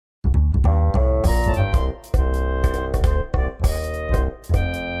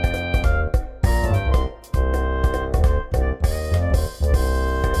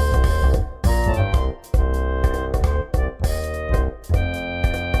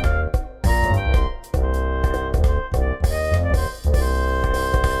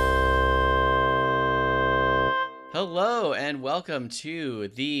Hello and welcome to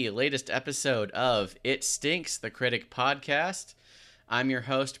the latest episode of It Stinks, the Critic Podcast. I'm your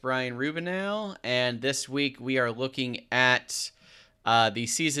host, Brian Rubinell, and this week we are looking at the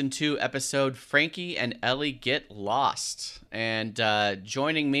Season 2 episode, Frankie and Ellie Get Lost. And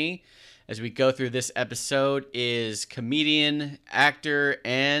joining me as we go through this episode is comedian, actor,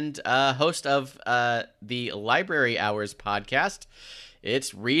 and host of the Library Hours podcast.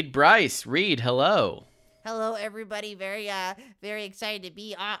 It's Reed Bryce. Reed, hello. Hello, everybody. Very excited to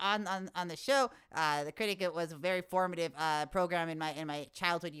be on the show. The Critic, it was a very formative program in my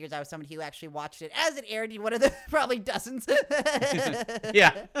childhood years. I was someone who actually watched it as it aired in one of the probably dozens.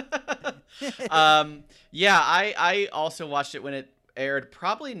 Yeah. I also watched it when it aired.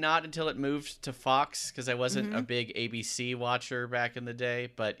 Probably not until it moved to Fox because I wasn't a big ABC watcher back in the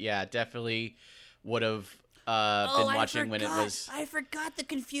day. But yeah, definitely would have been watching when it was. I forgot the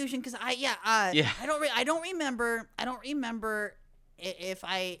confusion because I don't remember if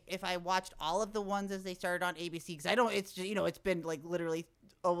I watched all of the ones as they started on ABC because I don't. It's just, it's been like literally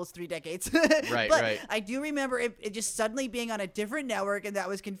almost 3 decades. But I do remember it just suddenly being on a different network, and that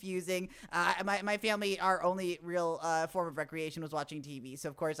was confusing. My family, our only real form of recreation was watching TV, so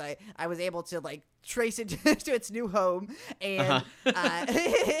of course I was able to like trace it to its new home, and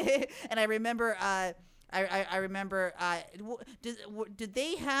and I remember. I remember, did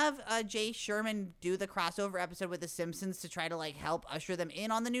they have Jay Sherman do the crossover episode with The Simpsons to try to like help usher them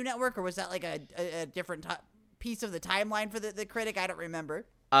in on the new network, or was that like a different piece of the timeline for the Critic? I don't remember.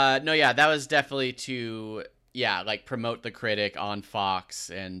 No, yeah, that was definitely to like promote the Critic on Fox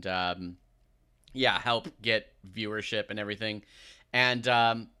and help get viewership and everything.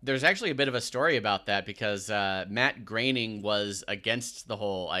 And there's actually a bit of a story about that because Matt Groening was against the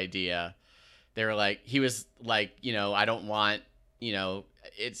whole idea. They were like, he was like, I don't want,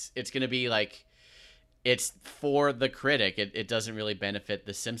 it's going to be like, it's for the Critic. It doesn't really benefit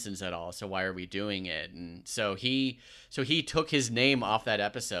The Simpsons at all. So why are we doing it? And so he took his name off that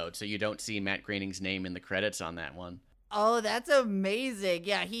episode. So you don't see Matt Groening's name in the credits on that one. Oh, that's amazing.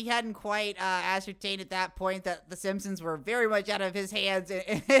 Yeah, he hadn't quite ascertained at that point that The Simpsons were very much out of his hands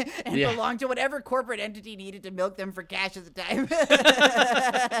and belonged to whatever corporate entity needed to milk them for cash at the time.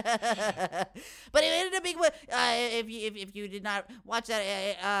 But it ended up being, if you did not watch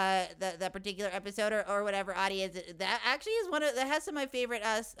that particular episode or whatever, audience, that actually is one that has some of my favorite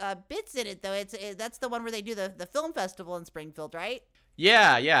bits in it, though. That's the one where they do the film festival in Springfield, right?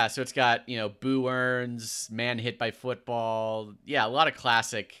 Yeah. So it's got, Boo Earns, Man Hit by Football. Yeah, a lot of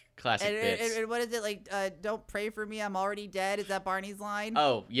classic bits. And what is it like? Don't pray for me, I'm already dead. Is that Barney's line?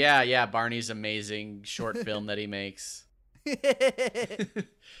 Oh, yeah. Barney's amazing short film that he makes. I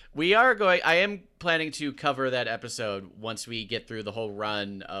am planning to cover that episode once we get through the whole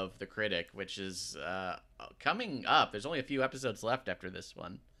run of The Critic, which is coming up. There's only a few episodes left after this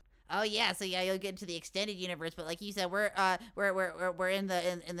one. Oh yeah, so yeah, you'll get into the extended universe, but like you said, we're in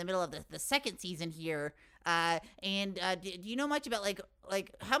the middle of the second season here. Do you know much about like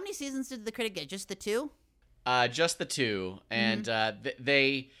how many seasons did The Critic get? Just the 2? Just the 2, and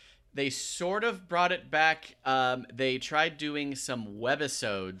they sort of brought it back. They tried doing some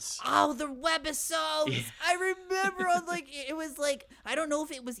webisodes. Oh, the webisodes! Yeah. I remember it was like, I don't know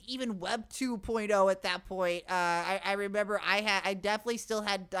if it was even Web 2.0 at that point. I remember I definitely still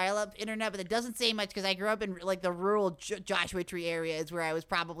had dial-up internet, but it doesn't say much because I grew up in like the rural Joshua Tree areas where I was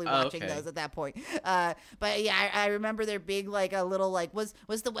probably watching those at that point. But yeah, I remember there being like a little like was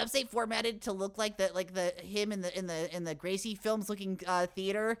the website formatted to look like the him in the Gracie Films looking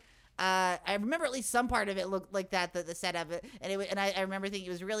theater. I remember at least some part of it looked like that, the set of it, and I remember thinking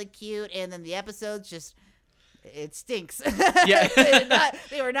it was really cute, and then the episodes just, it stinks. Yeah.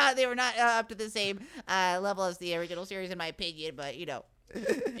 they were not up to the same level as the original series in my opinion, but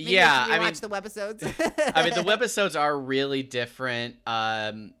yeah, I watch the webisodes. I mean, the webisodes are really different.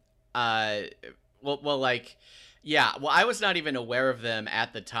 Yeah, well, I was not even aware of them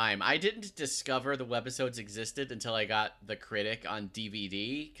at the time. I didn't discover the webisodes existed until I got The Critic on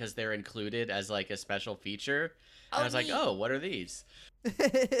DVD because they're included as like a special feature. And I was like, oh, what are these?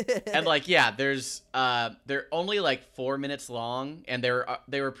 And like, yeah, they're only like 4 minutes long, and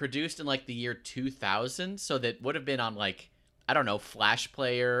they were produced in like the year 2000, so that would have been on like, I don't know, Flash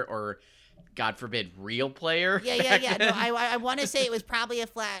Player or God forbid, real player. Yeah. No, I want to say it was probably a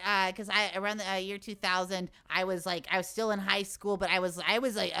flat because around the year 2000, I was still in high school, but I was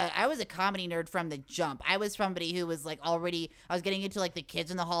a comedy nerd from the jump. I was somebody who was like already I was getting into like the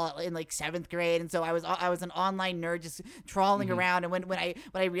Kids in the Hall in like 7th grade, and so I was an online nerd just trawling around. And when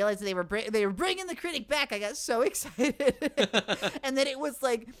I realized that they were bringing the Critic back, I got so excited. And then it was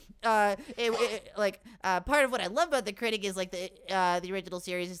like part of what I love about the Critic is like the original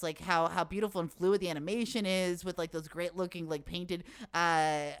series is like how beautiful and fluid the animation is with like those great looking like painted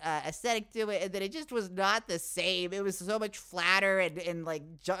aesthetic to it, and then it just was not the same. It was so much flatter and like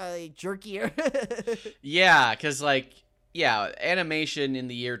jerkier. Yeah, because animation in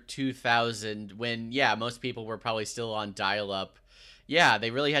the year 2000 when most people were probably still on dial-up. Yeah,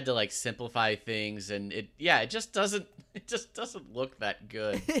 they really had to like simplify things, and it just doesn't look that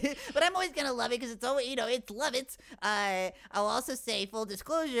good. But I'm always gonna love it because it's always it's Lovitz. I'll also say full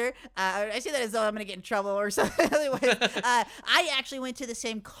disclosure. I say that as though I'm gonna get in trouble or something. Otherwise, I actually went to the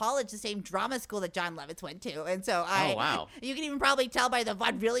same college, the same drama school that Jon Lovitz went to, and so oh wow, you can even probably tell by the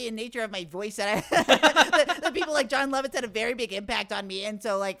vaudevillian nature of my voice that that people like Jon Lovitz had a very big impact on me, and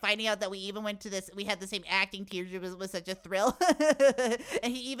so like finding out that we even went to we had the same acting teacher was such a thrill.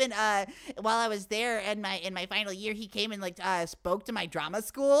 And he even while I was there in my final year, he came and like spoke to my drama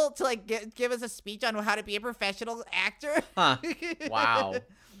school to like give us a speech on how to be a professional actor. Huh. Wow.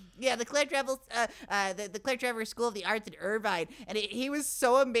 Yeah, the Claire Trevor School of the Arts in Irvine, and he was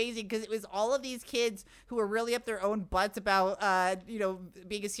so amazing because it was all of these kids who were really up their own butts about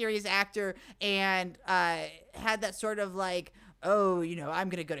being a serious actor, and had that sort of like, oh, I'm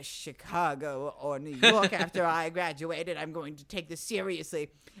going to go to Chicago or New York after I graduated. I'm going to take this seriously.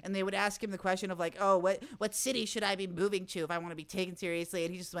 And they would ask him the question of like, oh, what city should I be moving to if I want to be taken seriously?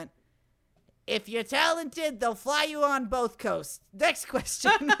 And he just went, if you're talented, they'll fly you on both coasts. Next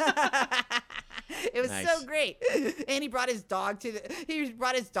question. It was nice. So great. And he brought his dog to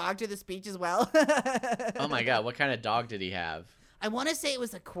the speech as well. Oh my God. What kind of dog did he have? I want to say it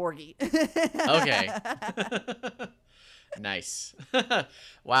was a corgi. Okay. Nice.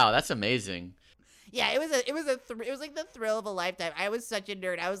 Wow, that's amazing. Yeah, it was like the thrill of a lifetime. I was such a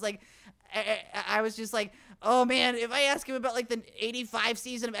nerd. I was like, I was just like, oh man, if I ask him about like the '85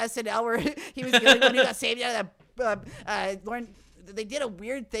 season of SNL where he was the only one who got saved out of that, Lauren, they did a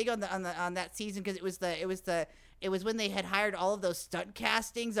weird thing on that season because it was when they had hired all of those stunt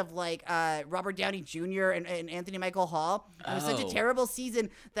castings of like Robert Downey Jr. and Anthony Michael Hall. It was such a terrible season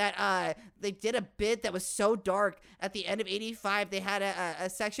that they did a bit that was so dark. At the end of '85, they had a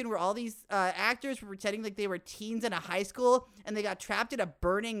section where all these actors were pretending like they were teens in a high school, and they got trapped in a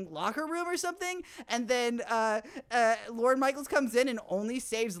burning locker room or something. And then Lorne Michaels comes in and only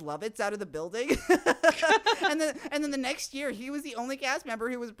saves Lovitz out of the building. and then the next year, he was the only cast member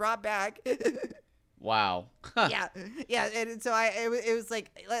who was brought back. Wow. Yeah, and so it was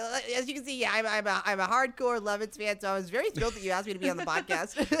like as you can see, yeah, I'm a hardcore Lovitz fan, so I was very thrilled that you asked me to be on the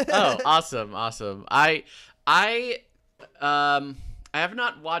podcast. Oh, awesome. I have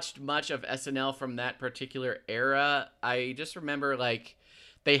not watched much of SNL from that particular era. I just remember like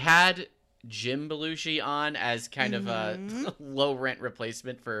they had Jim Belushi on as kind of a low rent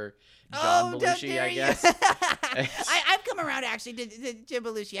replacement for John Belushi, I guess. I've come around actually to Jim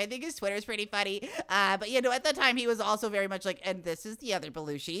Belushi. I think his Twitter is pretty funny. But at the time he was also very much like, and this is the other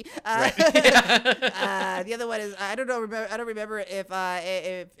Belushi. Right. The other one is I don't remember if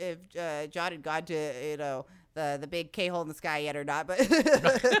John had gone to the big K-hole in the sky yet or not, but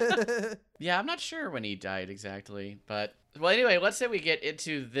yeah, I'm not sure when he died exactly, but well, anyway, let's say we get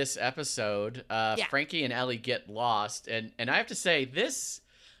into this episode. Frankie and Ellie get lost, and I have to say this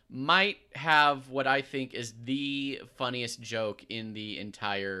might have what I think is the funniest joke in the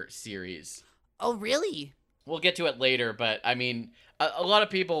entire series. Oh, really? We'll get to it later, but I mean, a lot of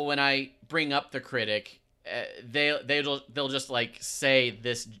people when I bring up the Critic, they'll just like say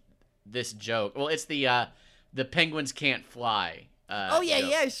this joke. Well, it's the penguins can't fly. Joke.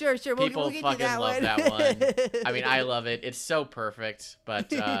 Yeah, sure. People we'll get fucking that love one. that one. I mean, I love it. It's so perfect,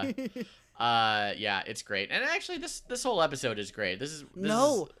 but yeah, it's great. And actually, this whole episode is great. This is one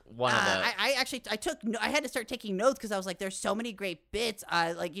of the. I had to start taking notes because I was like, there's so many great bits.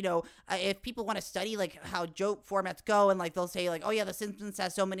 If people want to study like how joke formats go, and like they'll say like, oh yeah, The Simpsons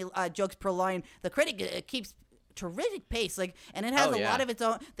has so many jokes per line. The Critic keeps terrific pace, like, and it has a lot of its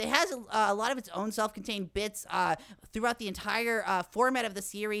own. It has a lot of its own self-contained bits throughout the entire format of the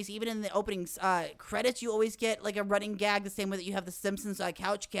series. Even in the opening credits, you always get like a running gag, the same way that you have the Simpsons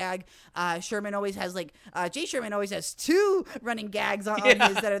couch gag. Sherman always has Jay Sherman always has 2 running gags on his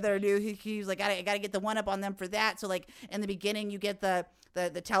that are new. He's like, I gotta get the one up on them for that. So like in the beginning, you get the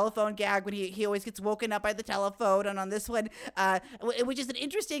the telephone gag when he always gets woken up by the telephone, and on this one, which is an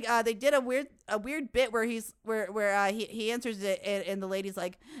interesting. They did a weird bit where he answers it, and the lady's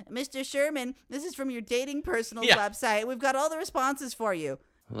like, "Mr. Sherman, this is from your dating personal website. We've got all the responses for you."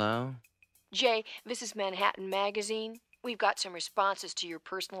 Hello? Jay, this is Manhattan Magazine. We've got some responses to your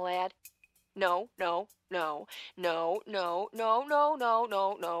personal ad. No, no, no, no, no, no, no, no,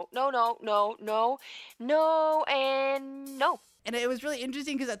 no, no, no, no, no, no, no, and no. And it was really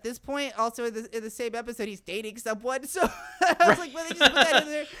interesting because at this point, also in the same episode, he's dating someone. So I was like, well, they just put that in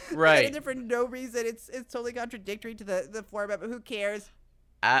there, right? In there for no reason. It's totally contradictory to the format, but who cares?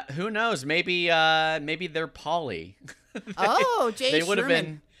 Who knows? Maybe they're poly. Jay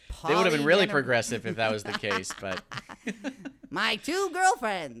Sherman. They would have been really progressive if that was the case, but my 2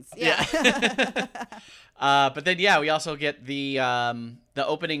 girlfriends. Yeah. But then we also get the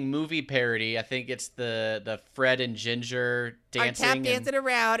opening movie parody. I think it's the Fred and Ginger dancing. Tap dancing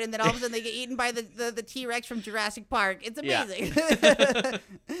around, and then all of a sudden they get eaten by the T-Rex from Jurassic Park. It's amazing.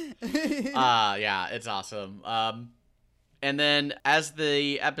 It's awesome. And then as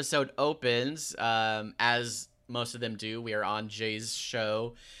the episode opens, as most of them do, we are on Jay's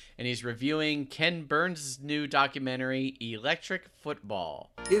show, and he's reviewing Ken Burns' new documentary, Electric Football.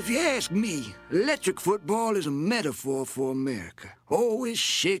 If you ask me, electric football is a metaphor for America. Always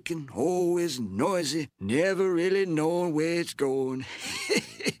shaking, always noisy, never really knowing where it's going.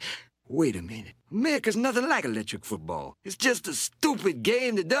 Wait a minute. America's nothing like electric football. It's just a stupid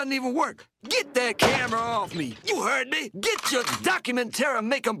game that doesn't even work. Get that camera off me. You heard me. Get your documentary,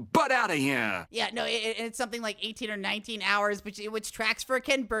 make 'em butt out of here. Yeah, no, it's something like 18 or 19 hours, which tracks for a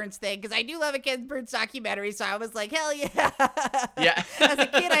Ken Burns thing, because I do love a Ken Burns documentary, so I was like, hell yeah. Yeah. as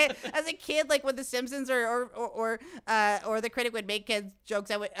a kid, like when The Simpsons or The Critic would make Ken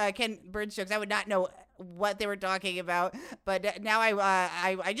Burns jokes, I would not know what they were talking about, but now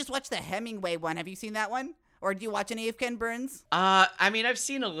I just watched the Hemingway one. Have you seen that one? Or do you watch any of Ken Burns? I mean, I've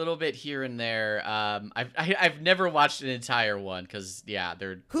seen a little bit here and there. I've never watched an entire one because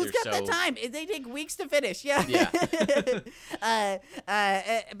who's got the time? They take weeks to finish. Yeah.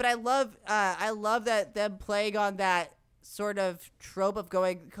 But I love that them playing on that sort of trope of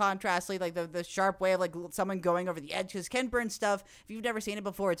going contrastly, like the sharp way of like someone going over the edge, because Ken Burns stuff, if you've never seen it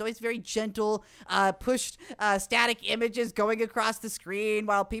before, it's always very gentle, pushed static images going across the screen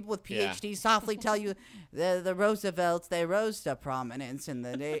while people with PhDs softly tell you the Roosevelts, they rose to prominence in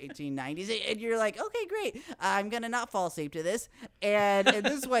the 1890s, and you're like, okay, great, I'm gonna not fall asleep to this. And in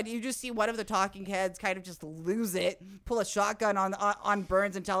this one, you just see one of the talking heads kind of just lose it, pull a shotgun on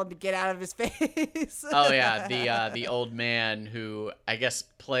Burns and tell him to get out of his face. Oh yeah, the old man who I guess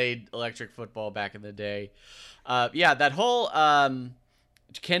played electric football back in the day. That whole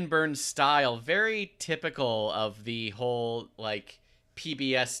Ken Burns style, very typical of the whole like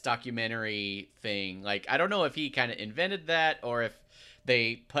PBS documentary thing. Like, I don't know if he kind of invented that or if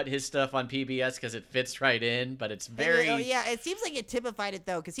they put his stuff on PBS because it fits right in, but it's very... it seems like it typified it,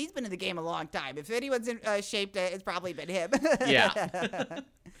 though, because he's been in the game a long time. If anyone's shaped it, it's probably been him. Yeah.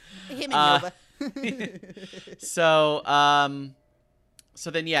 Him and Nova. So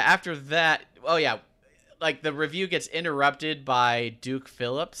then, after that... like, the review gets interrupted by Duke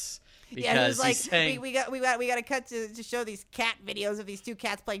Phillips. Because he's saying, we got to cut to show these cat videos of these 2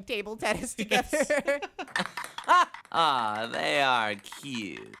 cats playing table tennis together. They are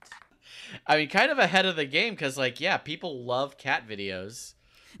cute. I mean, kind of ahead of the game because, people love cat videos.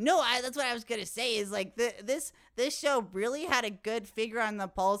 No, that's what I was gonna say. Is like this show really had a good finger on the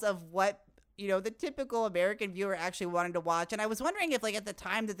pulse of what the typical American viewer actually wanted to watch. And I was wondering if, at the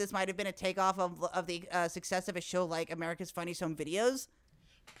time, that this might have been a takeoff of the success of a show like America's Funniest Home Videos.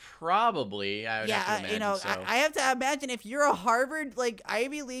 Probably, I would have to imagine so. I have to imagine if you're a Harvard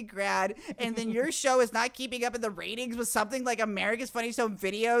Ivy League grad and then your show is not keeping up in the ratings with something like America's Funniest Home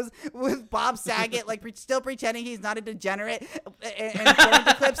Videos with Bob Saget still pretending he's not a degenerate and going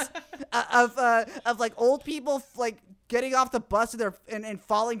to clips of old people getting off the bus and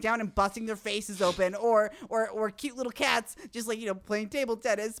falling down and busting their faces open, or cute little cats just playing table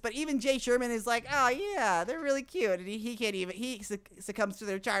tennis. But even Jay Sherman is like, oh yeah, they're really cute, and he succumbs to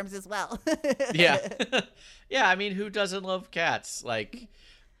their charms as well. Yeah. I mean, who doesn't love cats? Like,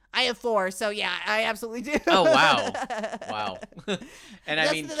 I have 4, so yeah, I absolutely do. Oh wow. And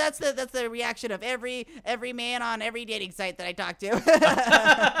that's the reaction of every man on every dating site that I talk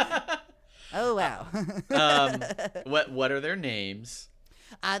to. Oh wow. What are their names?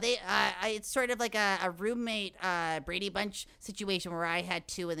 It's sort of like a roommate Brady Bunch situation where I had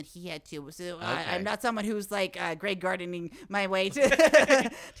two and then he had two. So I'm not someone who's like Greg gardening my way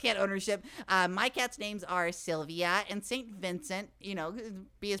to cat ownership. My cats' names are Sylvia and St. Vincent. You know,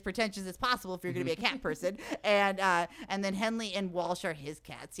 be as pretentious as possible if you're going to be a cat person. And then Henley and Walsh are his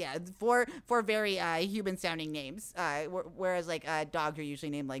cats. Yeah, four very human sounding names. Whereas like dogs are usually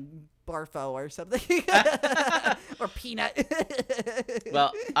named like Barfo or something, or Peanut.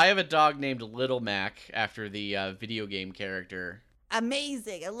 Well, I have a dog named Little Mac after the video game character.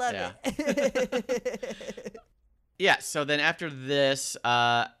 Amazing, I love it. Yeah, so then after this,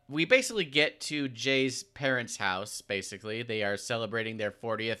 we basically get to Jay's parents' house, basically. They are celebrating their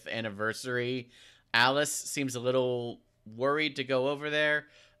 40th anniversary. Alice seems a little worried to go over there.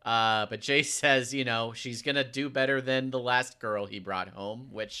 But Jay says, you know, she's gonna do better than the last girl he brought home,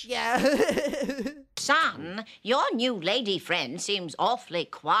 which... Yeah. Son, your new lady friend seems awfully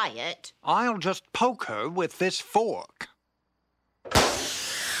quiet. I'll just poke her with this fork.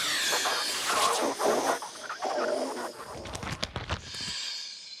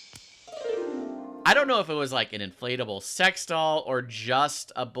 I don't know if it was like an inflatable sex doll or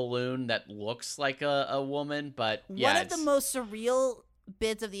just a balloon that looks like a woman, but yeah. One of the most surreal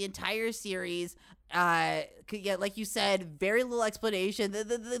bits of the entire series. Yeah, like you said, very little explanation.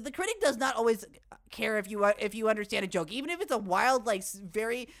 The critic does not always care if you understand a joke, even if it's a wild, like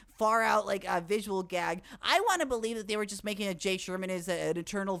very far out, like visual gag. I want to believe that they were just making a Jay Sherman is an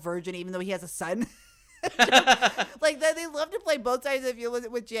eternal virgin, even though he has a son. Like they love to play both sides of you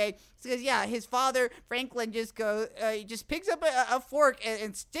with Jay, because yeah, his father Franklin just picks up a fork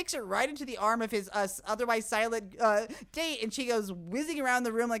and sticks it right into the arm of his otherwise silent date, and she goes whizzing around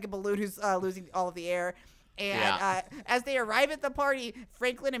the room like a balloon who's losing all of the air. And as they arrive at the party,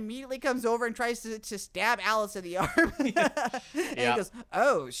 Franklin immediately comes over and tries to stab Alice in the arm. And he goes,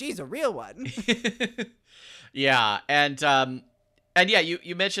 "Oh, she's a real one." Yeah, and yeah,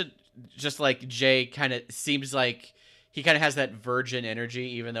 you mentioned just like Jay kind of seems like he kind of has that virgin energy,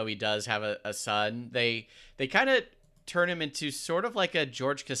 even though he does have a son. They kind of turn him into sort of like a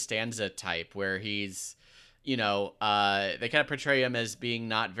George Costanza type, where he's, you know, they kind of portray him as being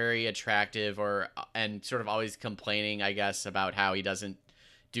not very attractive and sort of always complaining, I guess, about how he doesn't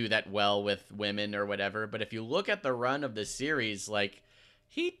do that well with women or whatever. But if you look at the run of the series, like,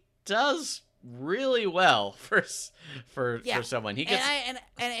 he does really well for someone. He gets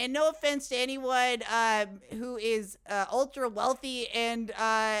and no offense to anyone who is ultra wealthy and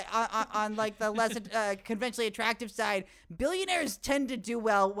on like the less conventionally attractive side, billionaires tend to do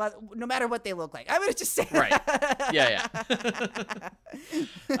well no matter what they look like. I'm gonna just say right. Yeah.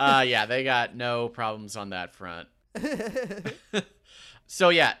 Yeah, they got no problems on that front. So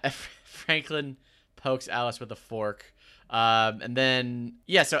yeah, Franklin pokes Alice with a fork. And then,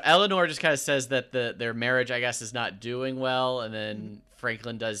 yeah, so Eleanor just kind of says that their marriage, I guess, is not doing well. And then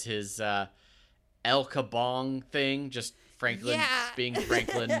Franklin does his El Kabong thing, just Franklin being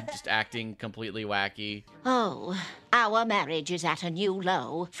Franklin, just acting completely wacky. Oh, our marriage is at a new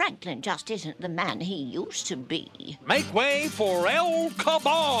low. Franklin just isn't the man he used to be. Make way for El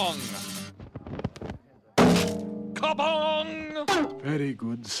Kabong! Kabong! Very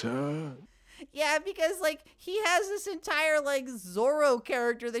good, sir. Yeah, because, like, he has this entire, like, Zorro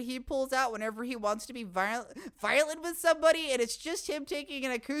character that he pulls out whenever he wants to be violent with somebody, and it's just him taking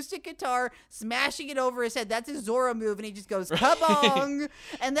an acoustic guitar, smashing it over his head. That's his Zorro move, and he just goes, kabong!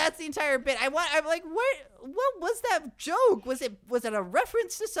 And that's the entire bit. I'm like, what was that joke? Was it a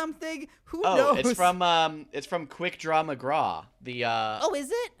reference to something? Who knows? It's from Quick Draw McGraw. Oh, is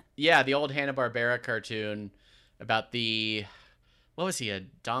it? Yeah, the old Hanna-Barbera cartoon about what was he, a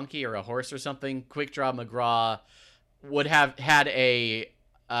donkey or a horse or something? Quick Draw McGraw would have had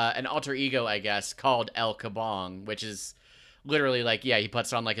an alter ego, I guess, called El Kabong, which is literally like, yeah, he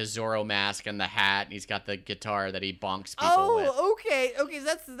puts on like a Zorro mask and the hat, and he's got the guitar that he bonks people with. Oh, okay.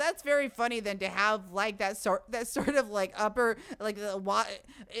 So that's very funny then, to have like that sort of like upper, like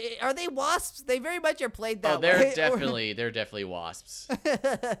are they wasps? They very much are played that way. They're definitely wasps.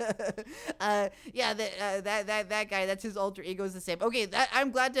 Yeah, that guy, that's his alter ego, is the same. Okay,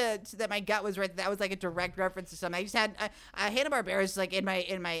 I'm glad that my gut was right. That was like a direct reference to something. I just had Hanna-Barbera is like in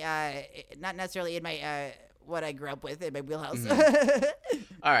my not necessarily in my what I grew up with in my wheelhouse. Mm-hmm.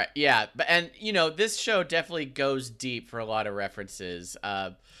 All right, yeah, and you know, this show definitely goes deep for a lot of references.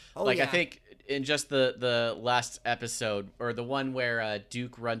 I think in just the last episode, or the one where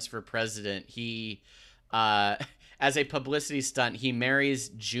Duke runs for president, he as a publicity stunt, he marries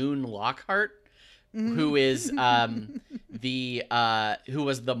June Lockhart, who is who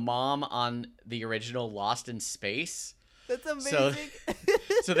was the mom on the original Lost in Space. That's amazing.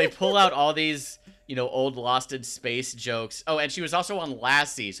 So they pull out all these, old Lost in Space jokes. Oh, and she was also on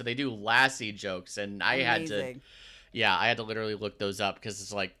Lassie, so they do Lassie jokes, and I had to literally look those up because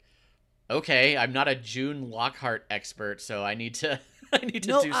it's like, okay, I'm not a June Lockhart expert, so I need to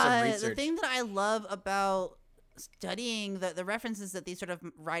do some research. The thing that I love about studying the references that these sort of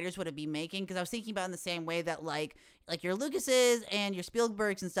writers would be making, because I was thinking about in the same way that like your Lucases and your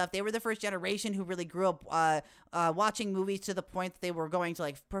Spielbergs and stuff, they were the first generation who really grew up watching movies to the point that they were going to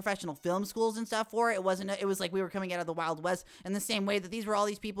like professional film schools and stuff for it. It was like we were coming out of the Wild West, in the same way that these were all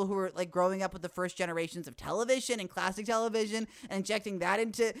these people who were like growing up with the first generations of television and classic television and injecting that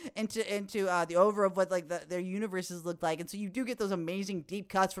into the over of what like their universes looked like. And so you do get those amazing deep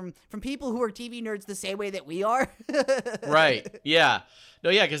cuts from people who are TV nerds the same way that we are. Right. Yeah. No,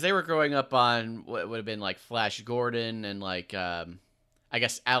 yeah, because they were growing up on what would have been like Flash Gordon and like I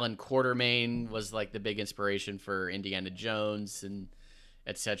guess Alan Quatermain was like the big inspiration for Indiana Jones and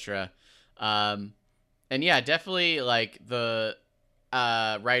etc. And yeah, definitely like the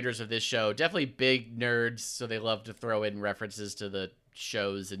writers of this show, definitely big nerds, so they love to throw in references to the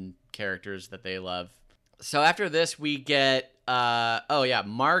shows and characters that they love. So after this, we get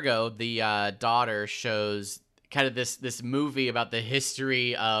Margot, the daughter, shows kind of this movie about the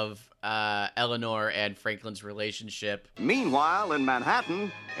history of Eleanor and Franklin's relationship. Meanwhile, in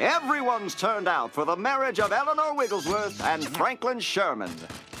Manhattan, everyone's turned out for the marriage of Eleanor Wigglesworth and Franklin Sherman.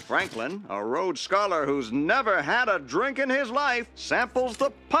 Franklin, a Rhodes Scholar who's never had a drink in his life, samples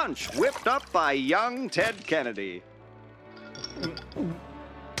the punch whipped up by young Ted Kennedy.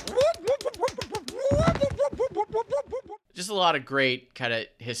 Just a lot of great kind of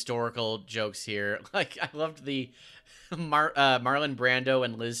historical jokes here. Like, I loved the Marlon Brando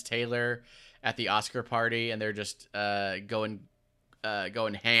and Liz Taylor at the Oscar party, and they're just going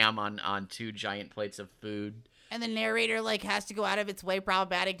ham on two giant plates of food. And the narrator like has to go out of its way,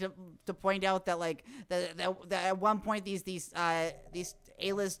 problematic, to point out that like that at one point these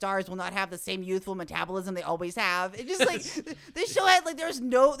A-list stars will not have the same youthful metabolism they always have. It just like this show had like there was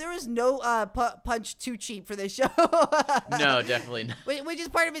no punch too cheap for this show. No, definitely not. Which is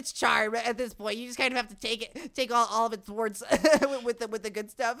part of its charm at this point. You just kind of have to take all of its words with the good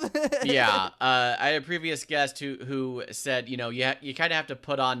stuff. Yeah, I had a previous guest who said you kind of have to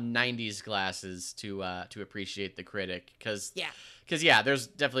put on 90s glasses to appreciate the critic because there's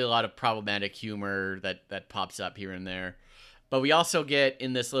definitely a lot of problematic humor that pops up here and there. But we also get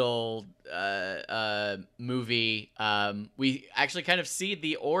in this little movie, we actually kind of see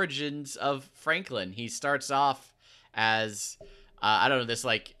the origins of Franklin. He starts off as, this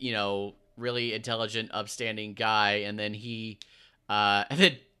like, really intelligent, upstanding guy. And then and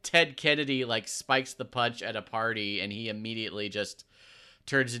then Ted Kennedy like spikes the punch at a party and he immediately just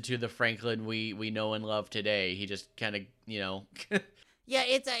turns into the Franklin we know and love today. He just kind of, Yeah,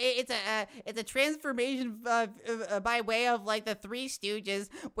 it's a transformation by way of like the Three Stooges,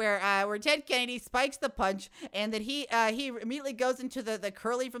 where Ted Kennedy spikes the punch, and then he immediately goes into the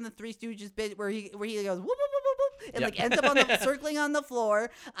Curly from the Three Stooges bit where he goes whoop whoop whoop whoop, and like ends up circling on the floor,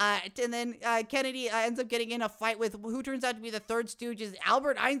 and then Kennedy ends up getting in a fight with who turns out to be the third Stooge,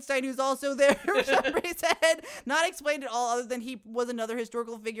 Albert Einstein, who's also there for some reason, not explained at all other than he was another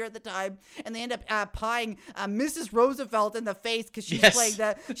historical figure at the time, and they end up pieing Mrs. Roosevelt in the face because she's playing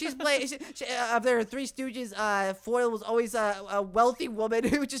of their Three Stooges. Foyle was always a wealthy woman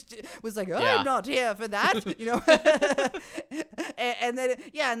who just was like, I'm not here for that, and then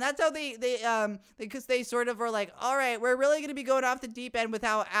and that's how they because they sort of were like, all right, we're really going to be going off the deep end with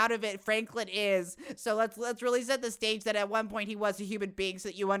how out of it Franklin is. So let's really set the stage that at one point he was a human being, so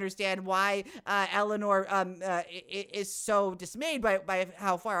that you understand why Eleanor is so dismayed by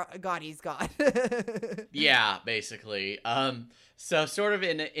how far God he's gone. Yeah, basically. So sort of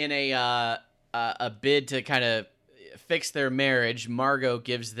in a bid to kind of fix their marriage, Margot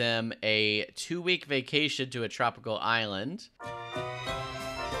gives them a 2-week vacation to a tropical island.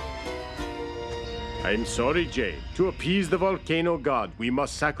 I'm sorry, Jay. To appease the volcano god, we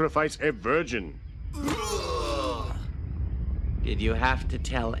must sacrifice a virgin. Did you have to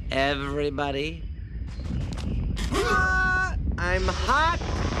tell everybody? I'm hot!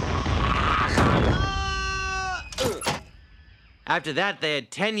 After that, they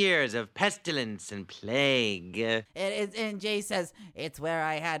had 10 years of pestilence and plague. And Jay says, "It's where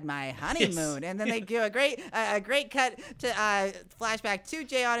I had my honeymoon." And then they do a great cut to flashback to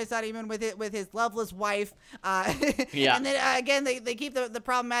Jay on his honeymoon with his loveless wife. Yeah. And then again, they keep the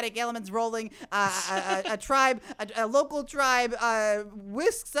problematic elements rolling. A local tribe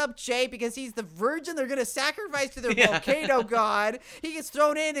whisks up Jay because he's the virgin they're gonna sacrifice to their volcano god. He gets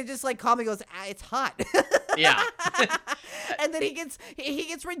thrown in and just like calmly goes, "It's hot." Yeah. And then he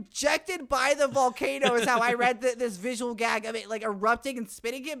gets rejected by the volcano is how I read this visual gag of it, like erupting and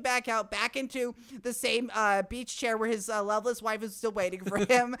spitting him back into the same beach chair where his loveless wife is still waiting for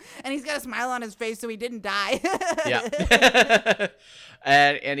him, and he's got a smile on his face so he didn't die. Yeah.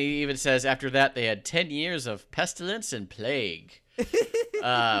 and he even says after that they had 10 years of pestilence and plague.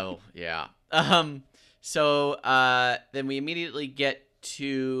 Oh, yeah. So then we immediately get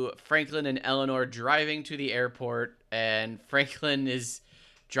to Franklin and Eleanor driving to the airport, and Franklin is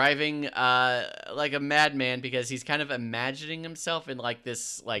driving like a madman because he's kind of imagining himself in like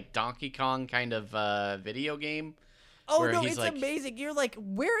this like Donkey Kong kind of video game. Oh no, it's like, amazing. You're like,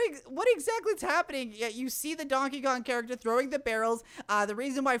 what exactly is happening? Yeah, you see the Donkey Kong character throwing the barrels. The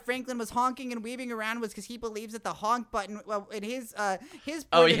reason why Franklin was honking and weaving around was because he believes that the honk button, well, in his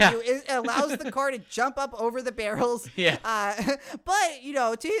point of view, it allows the car to jump up over the barrels. Yeah. But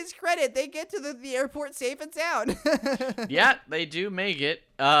to his credit, they get to the airport safe and sound. Yeah, they do make it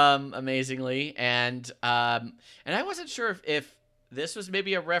amazingly, and I wasn't sure if this was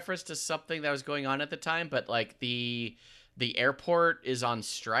maybe a reference to something that was going on at the time, but like the airport is on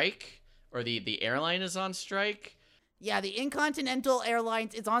strike, or the airline is on strike. Yeah, the Intercontinental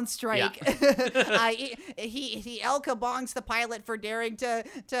Airlines is on strike. Yeah. He El Kabong's the pilot for daring to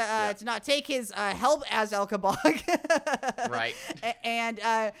not take his help as El Kabong. Right. And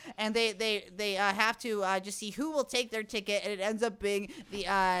they have to just see who will take their ticket, and it ends up being the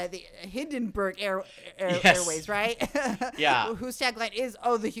Hindenburg Airways, right? Yeah. Whose tagline is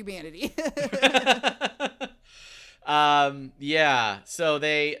the humanity. Yeah, so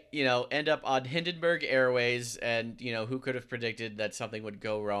they, end up on Hindenburg Airways, and, who could have predicted that something would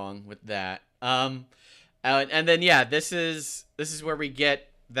go wrong with that? And then, yeah, this is where we get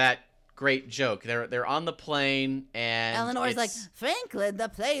that great joke. They're on the plane, and Eleanor's like, "Franklin, the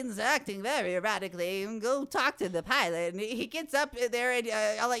plane's acting very erratically. Go talk to the pilot." And he gets up there, and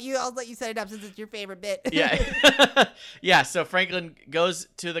I'll let you set it up since it's your favorite bit. Yeah. Yeah, so Franklin goes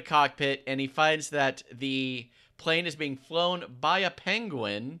to the cockpit, and he finds that the plane is being flown by a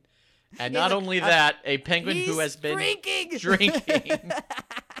penguin, and not only that, a penguin who has been drinking.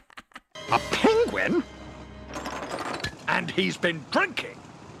 A penguin? And he's been drinking?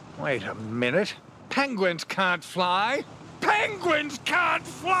 Wait a minute. Penguins can't fly. Penguins can't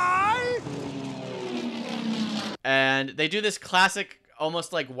fly! And they do this classic,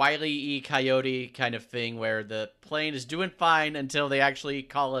 almost like Wile E. Coyote kind of thing, where the plane is doing fine until they actually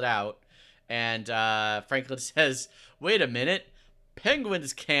call it out. And Franklin says, "Wait a minute,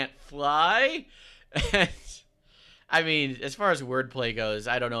 penguins can't fly." And, I mean, as far as wordplay goes,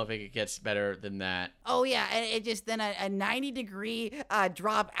 I don't know if it gets better than that. Oh yeah, and it just then a 90-degree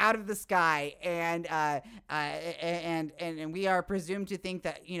drop out of the sky, and we are presumed to think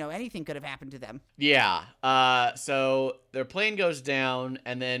that anything could have happened to them. Yeah. So their plane goes down,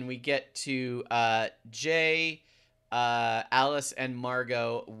 and then we get to Jay. Alice and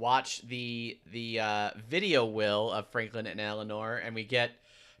Margot watch the video will of Franklin and Eleanor, and we get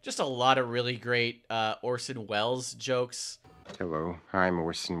just a lot of really great Orson Welles jokes. Hello, I'm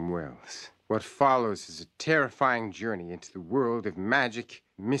Orson Welles. What follows is a terrifying journey into the world of magic,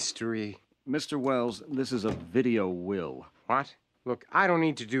 mystery. Mr. Welles, this is a video will. What? Look, I don't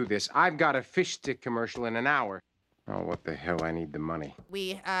need to do this. I've got a fish stick commercial in an hour. Oh, what the hell? I need the money.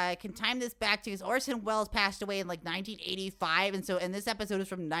 We can time this back to because Orson Welles passed away in like 1985, and this episode is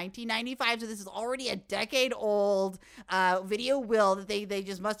from 1995, so this is already a decade old video will that they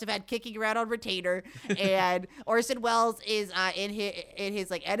just must have had kicking around on retainer. And Orson Welles is in his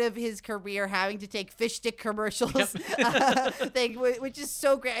like end of his career having to take fish stick commercials, thing, which is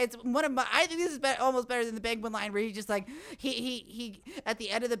so great. It's one of my. I think this is almost better than the Penguin line where he just like he at the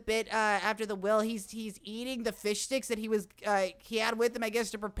end of the bit after the will he's eating the fish sticks that he had with him, I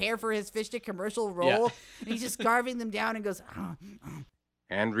guess, to prepare for his fish stick commercial role. Yeah. And he's just carving them down and goes,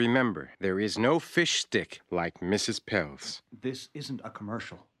 And remember, there is no fish stick like Mrs. Pell's. This isn't a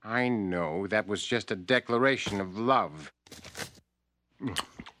commercial. I know. That was just a declaration of love.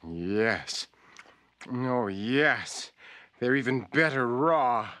 Yes. Oh, yes. They're even better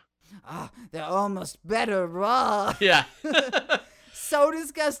raw. They're almost better raw. Yeah. So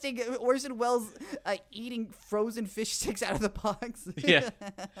disgusting. Orson Welles eating frozen fish sticks out of the box. Yeah.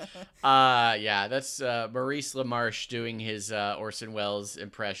 Yeah, that's Maurice LaMarche doing his Orson Welles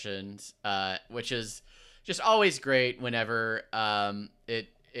impressions, which is just always great whenever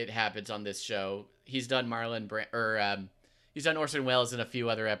it happens on this show. He's done he's done Orson Welles in a few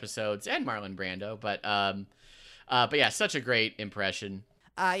other episodes and Marlon Brando, but yeah, such a great impression.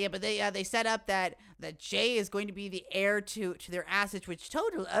 But they set up that Jay is going to be the heir to their assets, which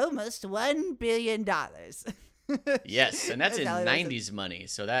total almost $1 billion. Yes, and that's in 90s money,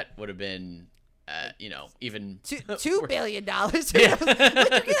 so that would have been, even $2 billion. Yeah. When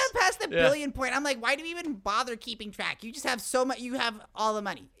you get past the billion point, I'm like, why do you even bother keeping track? You just have so much. You have all the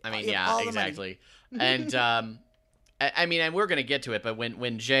money. I mean, yeah, exactly. And I mean, and we're gonna get to it, but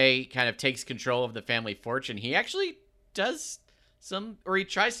when Jay kind of takes control of the family fortune, he actually does he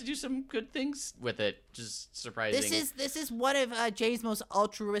tries to do some good things with it, just surprising. This is one of Jay's most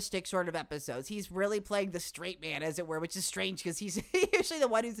altruistic sort of episodes. He's really playing the straight man, as it were, which is strange because he's usually the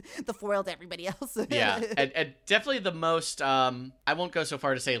one who's the foil to everybody else. Yeah, and definitely the most, I won't go so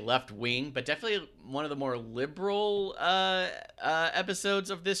far to say left wing, but definitely one of the more liberal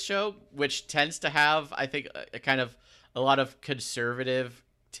episodes of this show, which tends to have, I think, a kind of a lot of conservative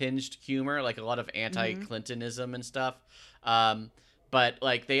tinged humor, like a lot of anti-Clintonism and stuff. But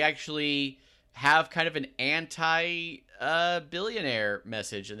like they actually have kind of an anti-billionaire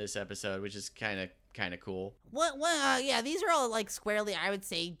message in this episode, which is kind of cool. Yeah, these are all like squarely, I would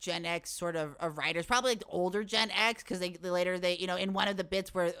say, Gen X sort of writers, probably like the older Gen X, because they later in one of the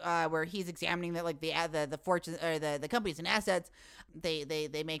bits where he's examining that like the fortune or the companies and assets,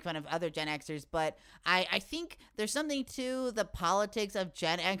 they make fun of other Gen Xers. But I think there's something to the politics of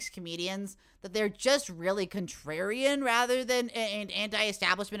Gen X comedians that they're just really contrarian rather than and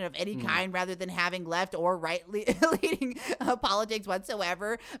anti-establishment of any kind, rather than having left or right leading politics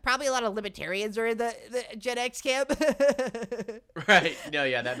whatsoever. Probably a lot of libertarians are in the Gen X camp. Right. No,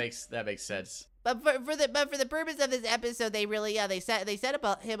 yeah, that makes sense. But for the purpose of this episode, they really they set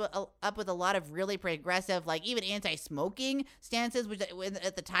him up with a lot of really progressive, like even anti-smoking stances, which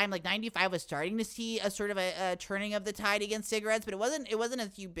at the time, like 95, was starting to see a sort of a turning of the tide against cigarettes, but it wasn't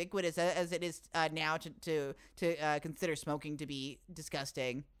as ubiquitous as it is now to consider smoking to be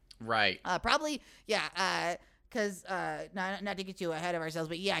disgusting. Right. Probably, yeah. Because, not to get you ahead of ourselves,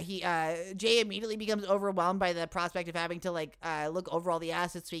 but yeah, Jay immediately becomes overwhelmed by the prospect of having to, like, look over all the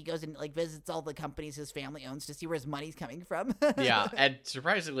assets, so he goes and, like, visits all the companies his family owns to see where his money's coming from. Yeah, and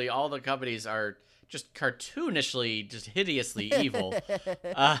surprisingly, all the companies are just cartoonishly, just hideously evil.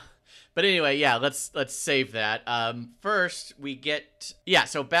 But anyway, yeah, let's save that. First, we get... Yeah,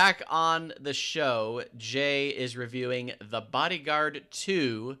 so back on the show, Jay is reviewing The Bodyguard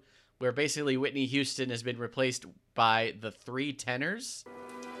 2, where basically Whitney Houston has been replaced by the Three Tenors.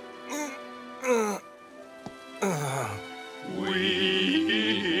 We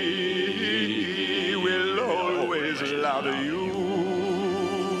will always love you.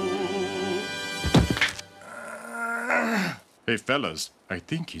 Hey, fellas, I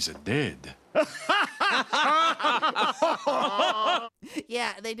think he's dead.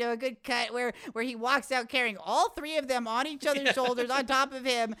 Yeah, they do a good cut where he walks out carrying all three of them on each other's shoulders on top of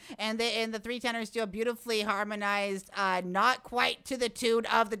him, and the Three Tenors do a beautifully harmonized, not quite to the tune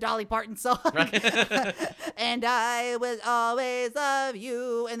of the Dolly Parton song. Right. And I will always love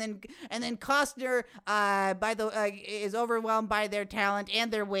you. And then Costner is overwhelmed by their talent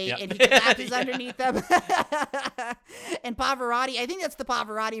and their weight, and he collapses underneath them. And Pavarotti, I think that's the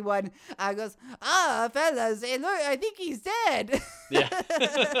Pavarotti one, goes, fellas, hey, look, I think he's dead. Yeah.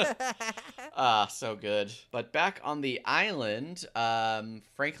 So good. But back on the island,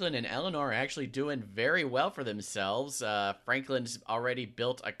 Franklin and Eleanor are actually doing very well for themselves. Franklin's already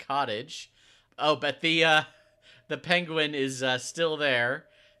built a cottage. Oh, but the penguin is still there,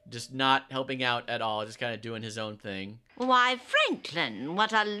 just not helping out at all, just kind of doing his own thing. Why, Franklin,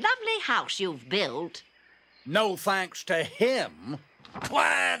 what a lovely house you've built. No thanks to him.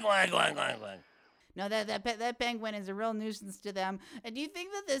 Quack, quack, quack, quack, quack. No, that penguin is a real nuisance to them. And do you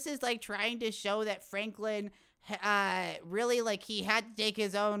think that this is like trying to show that Franklin really, like, he had to take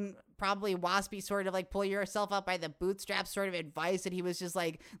his own probably waspy sort of like pull yourself up by the bootstraps sort of advice, and he was just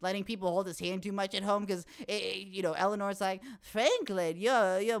like letting people hold his hand too much at home? Because Eleanor's like, Franklin,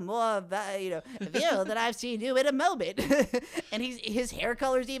 you're more virile than I've seen you in a moment. And his hair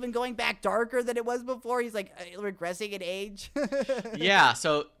color's even going back darker than it was before. He's like regressing in age. Yeah,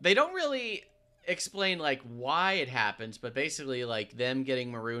 so they don't really explain like why it happens, but basically like them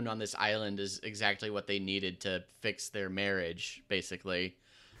getting marooned on this island is exactly what they needed to fix their marriage, basically.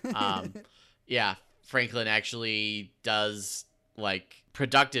 Yeah, Franklin actually does like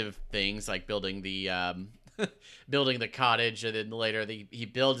productive things like building the building the cottage, and then later he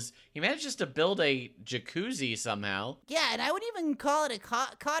manages to build a jacuzzi somehow. Yeah, and I wouldn't even call it a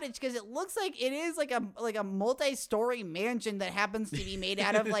cottage because it looks like it is like a multi-story mansion that happens to be made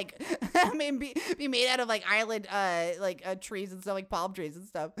out of like be made out of like island trees and stuff, like palm trees and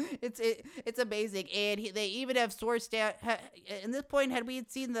stuff. It's amazing, and they even have sourced down. In this point, had we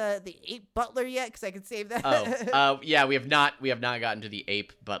seen the ape butler yet? Because I could save that. Yeah, we have not gotten to the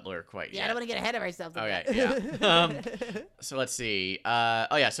ape butler quite yet. Yeah, I don't want to get ahead of ourselves. Okay, yeah. So let's see.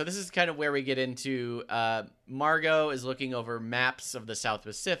 So this is kind of where we get into Margot is looking over maps of the South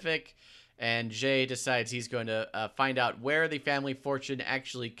Pacific, and Jay decides he's going to find out where the family fortune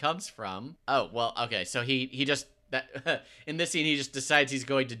actually comes from. Oh, well, okay. So he just in this scene he just decides he's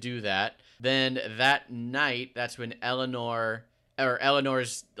going to do that. Then that night, that's when Eleanor's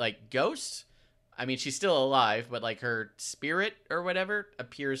like ghost. I mean, she's still alive, but like her spirit or whatever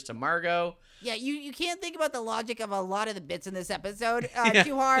appears to Margot. Yeah, you can't think about the logic of a lot of the bits in this episode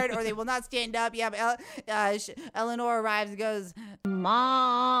too hard, or they will not stand up. Yeah, Eleanor arrives and goes,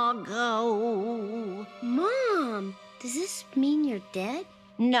 Margot. Mom, does this mean you're dead?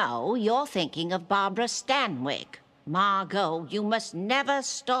 No, you're thinking of Barbara Stanwyck. Margot, you must never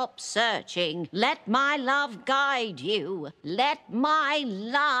stop searching. Let my love guide you. Let my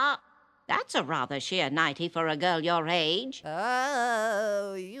love... That's a rather sheer nightie for a girl your age.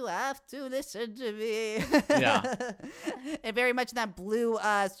 Oh, you have to listen to me. Yeah. And very much that blue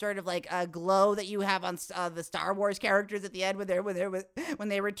sort of like glow that you have on the Star Wars characters at the end when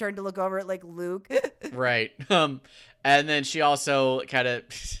they return to look over at like Luke. Right. And then she also kind of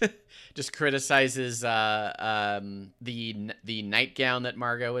just criticizes the nightgown that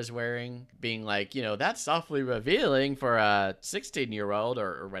Margot is wearing, being like, that's awfully revealing for a 16-year-old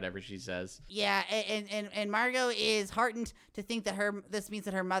or whatever she says. Yeah, and Margot is heartened to think that this means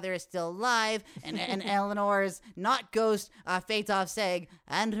that her mother is still alive, and Eleanor's not ghost fades off saying,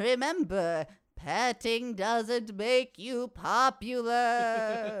 and remember, petting doesn't make you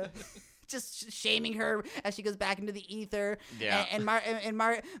popular. Just shaming her as she goes back into the ether. Yeah. And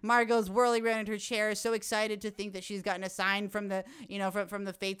Margot's whirling around in her chair, so excited to think that she's gotten a sign from the from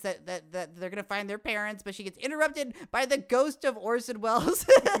the fates that they're gonna find their parents, but she gets interrupted by the ghost of Orson Welles.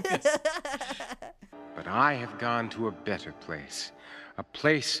 But I have gone to a better place. A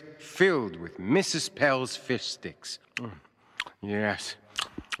place filled with Mrs. Pell's fish sticks. Yes.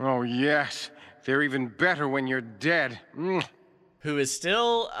 Oh, yes. They're even better when you're dead. Who is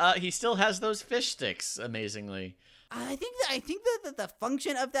still, he still has those fish sticks, amazingly. I think that the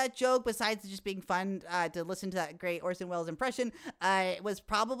function of that joke, besides just being fun to listen to that great Orson Welles impression, was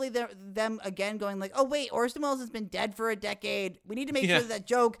probably them again going like, oh wait, Orson Welles has been dead for a decade. We need to make sure that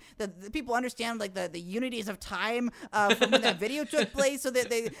joke that the people understand like the unities of time from when that video took place, so that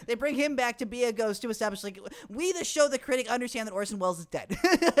they bring him back to be a ghost to establish like we the show the critic understand that Orson Welles is dead.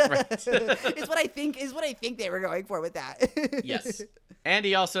 Right. Is what I think they were going for with that. Yes, and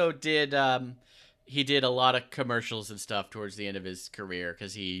he also did. He did a lot of commercials and stuff towards the end of his career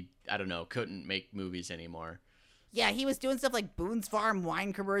because he, I don't know, couldn't make movies anymore. Yeah, he was doing stuff like Boone's Farm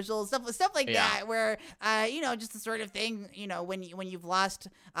wine commercials, stuff like that, where just the sort of thing, when you've lost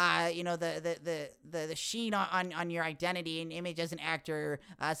the sheen on your identity and image as an actor,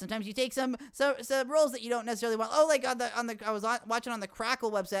 sometimes you take some roles that you don't necessarily want. Oh, like I was watching on the Crackle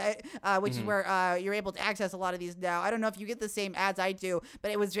website, which is where you're able to access a lot of these now. I don't know if you get the same ads I do,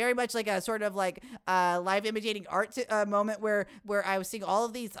 but it was very much like a sort of like live imitating art moment where I was seeing all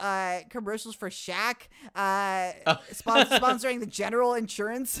of these commercials for Shaq. Sponsoring the General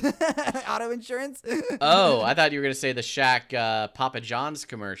Insurance, auto insurance. Oh, I thought you were gonna say the Shaq Papa John's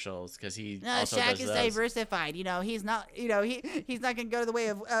commercials because also Shaq does is those. Diversified. He's not. He's not gonna go to the way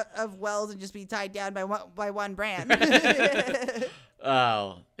of Wells and just be tied down by one brand.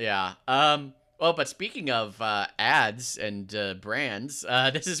 Oh yeah. Well, but speaking of ads and brands,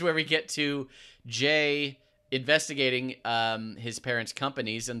 this is where we get to Jay investigating his parents'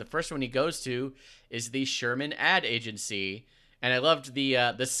 companies, and the first one he goes to is the Sherman Ad Agency. And I loved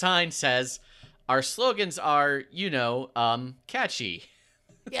the sign says, "Our slogans are, catchy."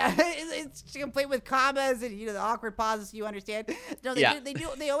 Yeah, it's complete with commas and the awkward pauses. You understand? No,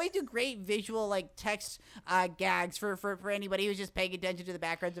 they always do great visual like text gags for anybody who's just paying attention to the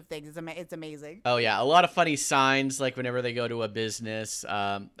backgrounds of things. It's amazing. Oh yeah, a lot of funny signs like whenever they go to a business.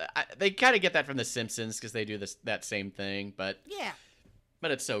 They kind of get that from The Simpsons because they do that same thing. But yeah,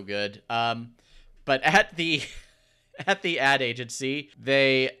 but it's so good. But at the ad agency,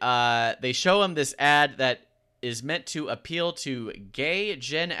 they show him this ad that is meant to appeal to gay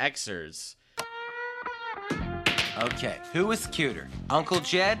Gen Xers. Okay, who was cuter, Uncle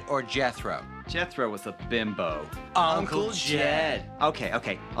Jed or Jethro? Jethro was a bimbo. Uncle Jed.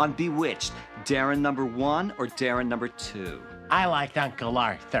 Okay. On Bewitched, Darren number 1 or Darren number 2? I liked Uncle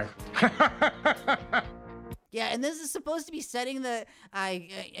Arthur. Yeah, and this is supposed to be setting the.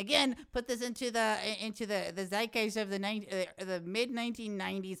 Again, put this into the zeitgeist of the mid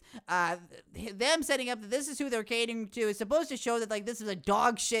 1990s. Them setting up that this is who they're catering to is supposed to show that like this is a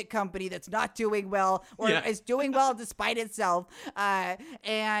dog shit company that's not doing well or is doing well despite itself.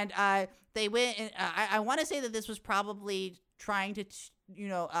 And they went. And, I want to say that this was probably trying to.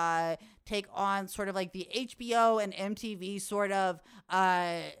 Take on sort of like the HBO and MTV sort of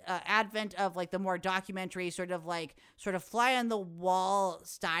advent of like the more documentary sort of fly on the wall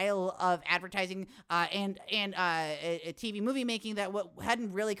style of advertising and TV movie making that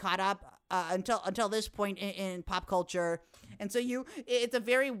hadn't really caught up until this point in pop culture. And so it's a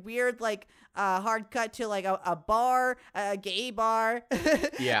very weird, like, hard cut to like a bar, a gay bar.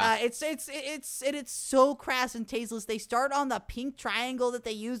 Yeah. It's so crass and tasteless. They start on the pink triangle that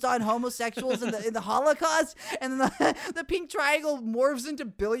they used on homosexuals in the Holocaust, and then the pink triangle morphs into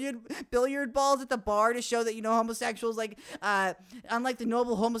billiard balls at the bar to show that homosexuals, like, unlike the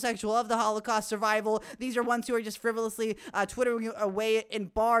noble homosexual of the Holocaust survival, these are ones who are just frivolously twittering away in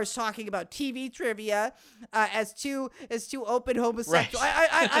bars talking about TV trivia as two open homosexual.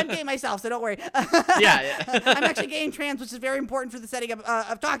 Right. I'm gay myself, so don't worry. Yeah. I'm actually gay and trans, which is very important for the setting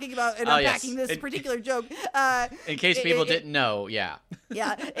of talking about and unpacking this particular joke. In case people didn't know, yeah.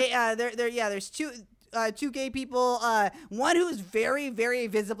 Yeah. There's two gay people. One who's very, very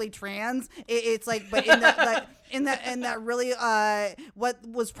visibly trans. It's like, but in that really, what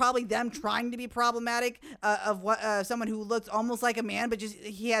was probably them trying to be problematic of what someone who looks almost like a man, but just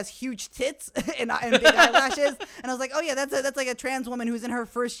he has huge tits and big eyelashes. And I was like, oh yeah, that's like a trans woman who's in her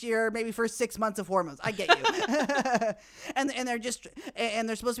first year, maybe first 6 months of hormones. I get you. and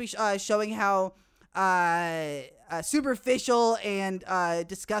they're supposed to be showing how. Superficial and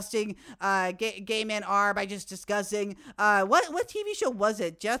disgusting gay men are by just discussing what TV show was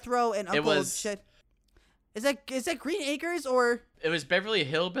it? Jethro and Uncle Shit. Is that Green Acres or? It was Beverly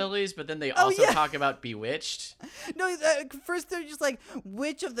Hillbillies, but then they also talk about Bewitched. No, first they're just like,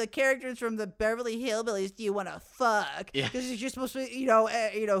 which of the characters from the Beverly Hillbillies do you want to fuck? Yeah. Because you're supposed to,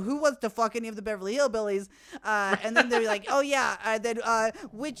 who wants to fuck any of the Beverly Hillbillies? And then they're like, oh yeah, then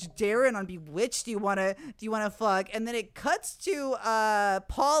which Darren on Bewitched do you want to fuck? And then it cuts to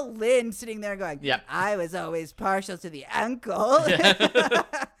Paul Lynde sitting there going, yep. I was always partial to the uncle.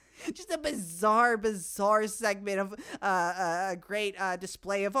 Just a bizarre segment of a great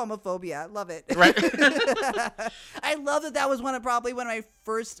display of homophobia. Love it. Right. I love that was probably one of my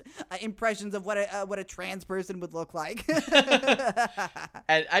first impressions of what a trans person would look like.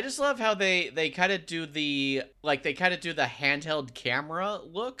 And I just love how they kind of do the handheld camera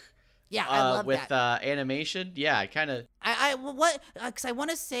look. Yeah, I love with that. animation. Yeah, kind of. Because I want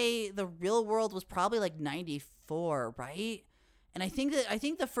to say The Real World was probably like 94, right? And I think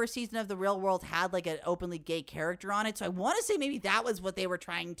the first season of The Real World had like an openly gay character on it. So I want to say maybe that was what they were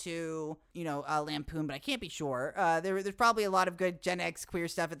trying to, lampoon, but I can't be sure. There's probably a lot of good Gen X queer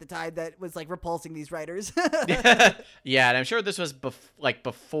stuff at the time that was like repulsing these writers. Yeah, and I'm sure this was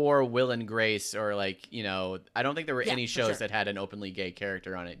before Will and Grace, or like, I don't think there were any shows that had an openly gay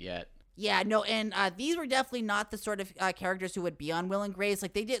character on it yet. Yeah, no, and these were definitely not the sort of characters who would be on Will and Grace.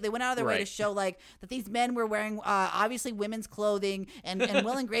 Like they went out of their way to show like that these men were wearing obviously women's clothing, and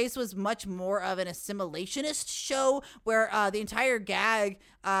Will and Grace was much more of an assimilationist show where the entire gag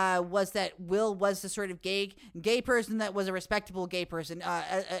was that Will was the sort of gay person that was a respectable gay person,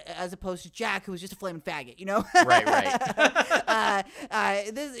 as opposed to Jack, who was just a flaming faggot. Right.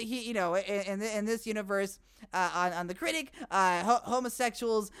 This in this universe. On The Critic,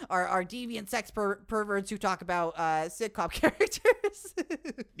 homosexuals are deviant sex perverts who talk about sitcom characters.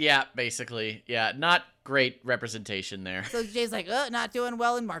 Yeah, basically. Yeah, not great representation there. So Jay's like, not doing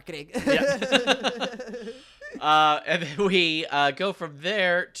well in marketing. And then we go from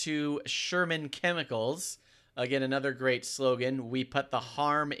there to Sherman Chemicals. Again, another great slogan. We put the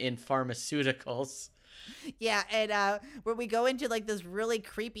harm in pharmaceuticals. Yeah, and where we go into like this really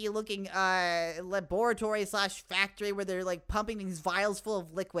creepy looking laboratory / factory where they're like pumping these vials full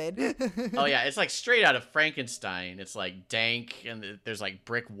of liquid. Oh yeah, it's like straight out of Frankenstein. It's like dank, and there's like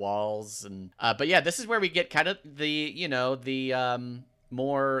brick walls, and but yeah, this is where we get kind of the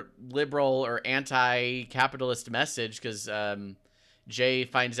more liberal or anti-capitalist message, because Jay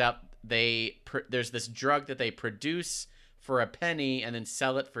finds out there's this drug that they produce for a penny and then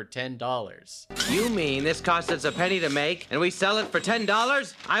sell it for $10. You mean this costs us a penny to make and we sell it for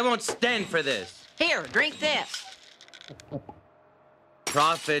 $10? I won't stand for this. Here, drink this.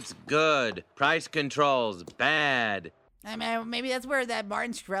 Profits good. Price controls bad. I mean, maybe that's where that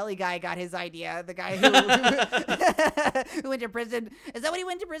Martin Shkreli guy got his idea. The guy who went to prison. Is that what he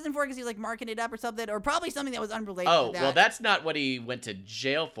went to prison for? Because he like marketing it up or something, or probably something that was unrelated. Oh, to that. well, that's not what he went to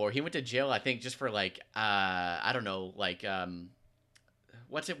jail for. He went to jail, I think, just for like I don't know, like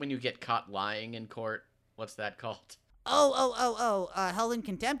what's it when you get caught lying in court? What's that called? Held in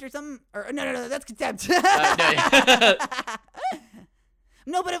contempt or something? Or no, that's contempt.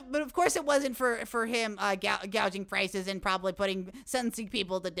 No, but of course it wasn't for him gouging prices and probably sentencing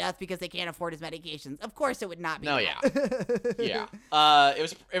people to death because they can't afford his medications. Of course it would not be. No, yeah.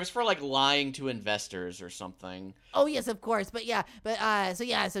 It was for like lying to investors or something. Oh yes, of course. So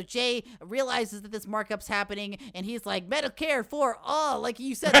Jay realizes that this markup's happening, and he's like, Medicare for all, like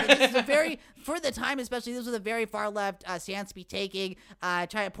you said. This is for the time especially, this was a very far left stance to be taking,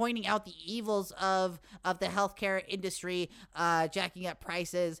 pointing out the evils of the healthcare industry, jacking up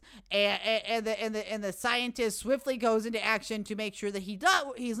prices, and the scientist swiftly goes into action to make sure that he's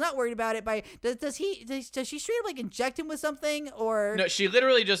not worried about it. Does she straight up like inject him with something, or no? She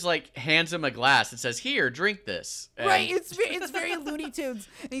literally just like hands him a glass and says, "Here, drink this." Right, it's very Looney Tunes,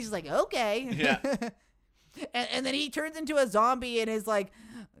 and he's like, okay, yeah, and then he turns into a zombie and is like,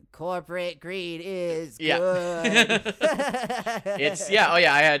 corporate greed is good.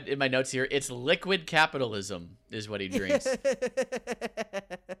 I had in my notes here, it's liquid capitalism is what he drinks.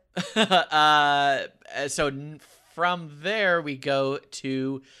 So from there we go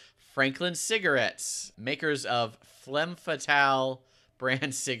to Franklin Cigarettes, makers of Flemme Fatale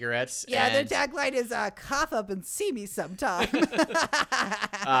brand cigarettes. Yeah, their tagline is cough up and see me sometime.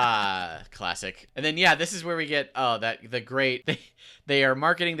 Classic. And then this is where we get they are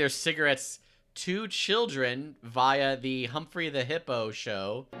marketing their cigarettes to children via the Humphrey the Hippo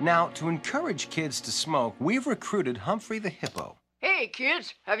show. Now, to encourage kids to smoke, we've recruited Humphrey the Hippo. Hey,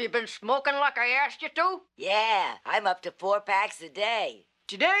 kids, have you been smoking like I asked you to? Yeah, I'm up to 4 packs a day.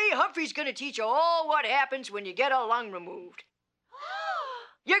 Today, Humphrey's gonna teach you all what happens when you get a lung removed.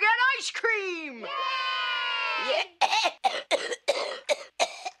 You get ice cream!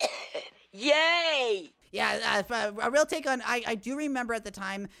 Yay! Yeah, a real take on. I do remember at the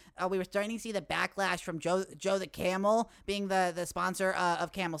time we were starting to see the backlash from Joe the Camel being the sponsor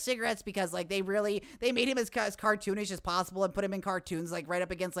of Camel cigarettes, because like they made him as cartoonish as possible and put him in cartoons like right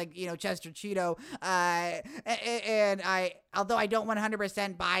up against like Chester Cheeto. And although I don't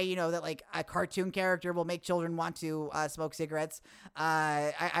 100% buy that like a cartoon character will make children want to smoke cigarettes,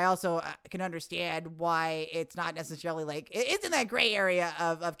 I also can understand why it's not necessarily like it's in that gray area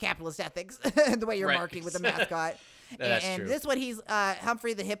of capitalist ethics the way you're marketing with the mascot. And true. this one, he's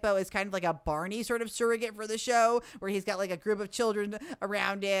Humphrey the Hippo is kind of like a Barney sort of surrogate for the show, where he's got like a group of children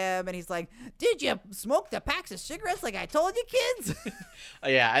around him, and he's like, "Did you smoke the packs of cigarettes like I told you, kids?"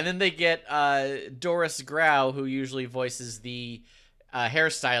 And then they get Doris Grau, who usually voices the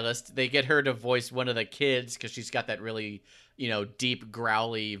hairstylist. They get her to voice one of the kids because she's got that really deep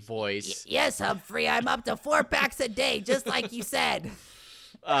growly voice. Yes, Humphrey, I'm up to 4 packs a day, just like you said.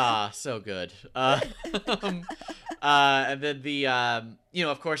 So good. And then the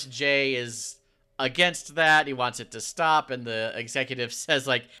of course Jay is against that. He wants it to stop, and the executive says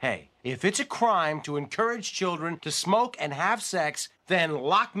like, "Hey, if it's a crime to encourage children to smoke and have sex, then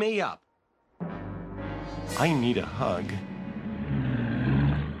lock me up. I need a hug."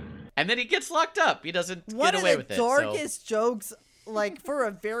 And then he gets locked up. He doesn't get away with it. One of the darkest jokes, like, for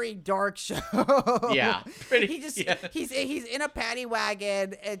a very dark show. Yeah, he's in a paddy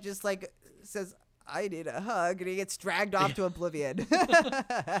wagon and just like says, "I need a hug," and he gets dragged off to oblivion.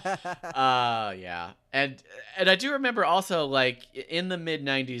 Yeah. And I do remember also, like, in the mid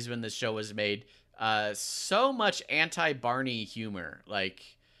 90s when this show was made, so much anti-Barney humor. Like,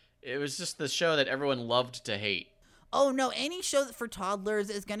 it was just the show that everyone loved to hate. Oh, no, any show for toddlers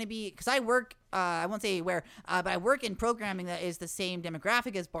is going to be, because I work, I won't say where, but I work in programming that is the same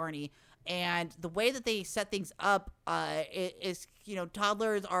demographic as Barney. And the way that they set things up is,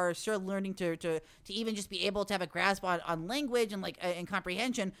 toddlers are still learning to even just be able to have a grasp on language and like and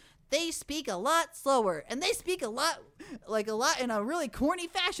comprehension. They speak a lot slower, and they speak a lot in a really corny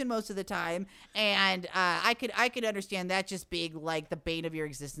fashion most of the time. And I could understand that just being like the bane of your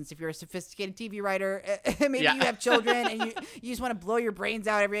existence if you're a sophisticated TV writer. Maybe you have children and you just want to blow your brains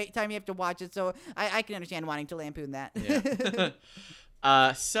out every time you have to watch it. So I can understand wanting to lampoon that.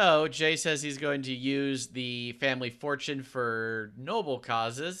 Yeah. So Jay says he's going to use the family fortune for noble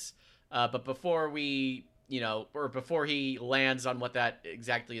causes, but before he lands on what that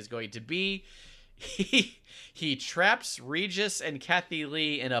exactly is going to be, he traps Regis and Kathy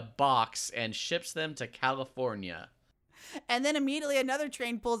Lee in a box and ships them to California. And then immediately another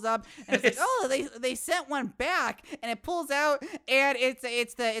train pulls up, and it's like, oh, they sent one back, and it pulls out, and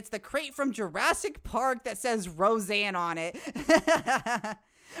it's the crate from Jurassic Park that says Roseanne on it.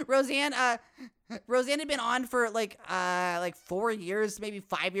 Roseanne had been on for like 4 years, maybe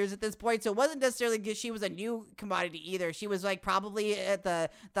 5 years at this point. So it wasn't necessarily because she was a new commodity either. She was like probably at the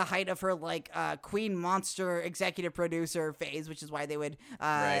height of her like Queen Monster executive producer phase, which is why they would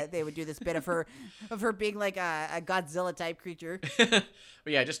do this bit of her being like a Godzilla type creature. But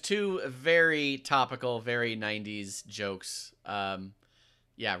yeah, just two very topical, very 90s jokes.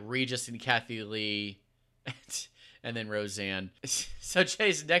 Regis and Kathy Lee. And then Roseanne. So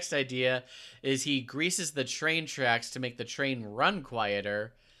Jay's next idea is he greases the train tracks to make the train run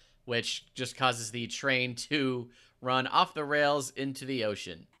quieter, which just causes the train to run off the rails into the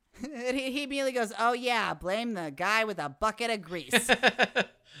ocean. He immediately goes, oh yeah, blame the guy with a bucket of grease.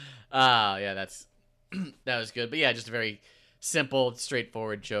 Yeah, that was good. But yeah, just a very simple,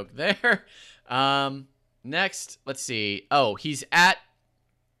 straightforward joke there. Next, let's see. Oh,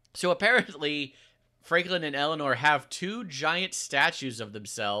 so apparently Franklin and Eleanor have two giant statues of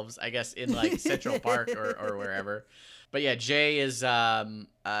themselves, I guess, in like Central Park or wherever. But yeah, Jay is,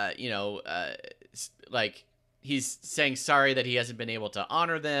 like he's saying sorry that he hasn't been able to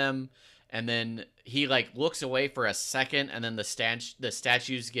honor them. And then he like looks away for a second, and then the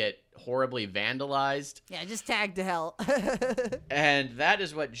statues get horribly vandalized. Yeah, just tagged to hell. And that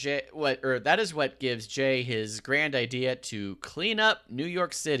is what gives Jay his grand idea to clean up New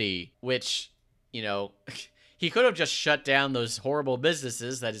York City, which, you know, he could have just shut down those horrible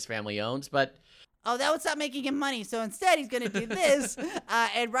businesses that his family owns, but... Oh, that would stop making him money. So instead, he's going to do this.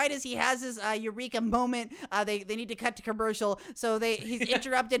 And right as he has his eureka moment, they need to cut to commercial. So he's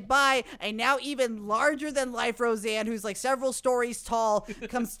interrupted by a now even larger than life Roseanne, who's like several stories tall,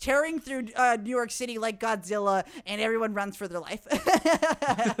 comes tearing through New York City like Godzilla, and everyone runs for their life.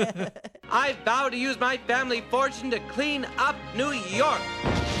 I vow to use my family fortune to clean up New York.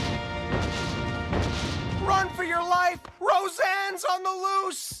 Run for your life! Roseanne's on the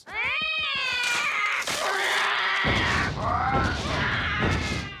loose!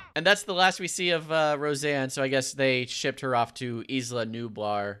 And that's the last we see of Roseanne, so I guess they shipped her off to Isla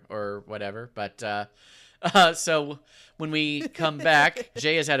Nublar or whatever. But so when we come back,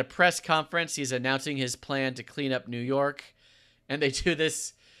 Jay has had a press conference. He's announcing his plan to clean up New York. And they do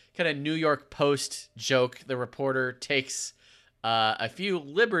this kind of New York Post joke. The reporter takes a few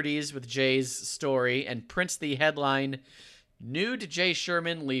liberties with Jay's story and prints the headline, "Nude Jay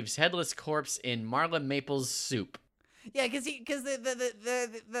Sherman leaves headless corpse in Marla Maples soup." Yeah, because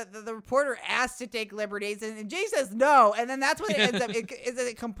the reporter asked to take liberties, and Jay says no, and then that's when it ends up. It's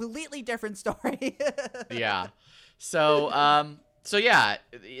a completely different story. Yeah. So yeah,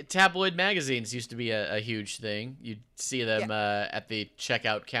 tabloid magazines used to be a huge thing. You'd see them at the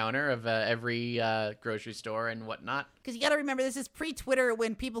checkout counter of every grocery store and whatnot. Because you got to remember, this is pre-Twitter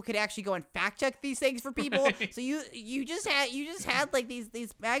when people could actually go and fact check these things for people. Right. So you just had like these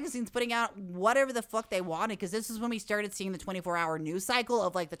magazines putting out whatever the fuck they wanted. Because this is when we started seeing the 24-hour news cycle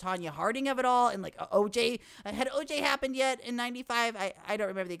of like the Tonya Harding of it all, and like OJ. Had OJ happened yet in '95? I don't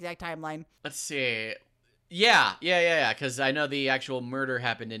remember the exact timeline. Let's see. Yeah, because I know the actual murder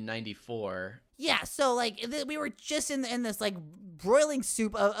happened in 94. Yeah, so like we were just in this like broiling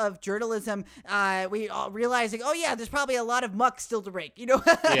soup of journalism. We all realizing, oh yeah, there's probably a lot of muck still to rake, you know?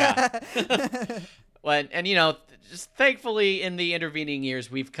 Yeah. Well, and you know, just thankfully in the intervening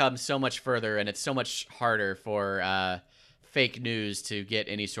years, we've come so much further, and it's so much harder for fake news to get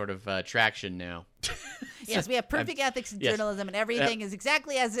any sort of traction now. Yes, we have perfect ethics in journalism, and everything is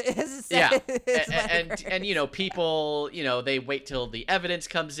exactly as it said. Yeah, and you know, people, you know, they wait till the evidence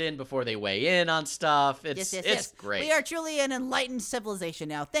comes in before they weigh in on stuff. It's great. We are truly an enlightened civilization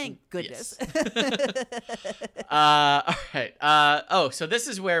now. Thank goodness. Yes. All right. So this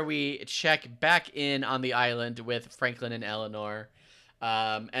is where we check back in on the island with Franklin and Eleanor.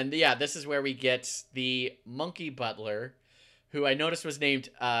 And yeah, this is where we get the monkey butler, who I noticed was named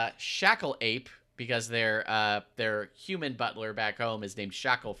Shackle Ape, because their human butler back home is named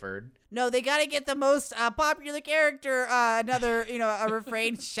Shackleford. No, they got to get the most popular character, another, a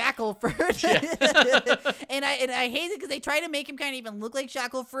refrain, Shackleford. and I hate it because they try to make him kind of even look like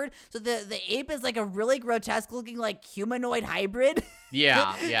Shackleford. So the ape is like a really grotesque looking like humanoid hybrid.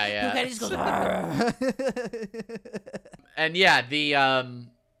 Yeah. Who kind of just goes. And yeah, the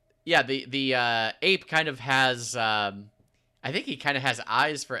ape kind of has. I think he kind of has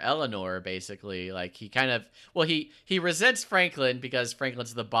eyes for Eleanor, basically. Like, he kind of... Well, he resents Franklin because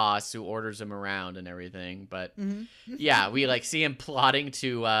Franklin's the boss who orders him around and everything. But, yeah, we, like, see him plotting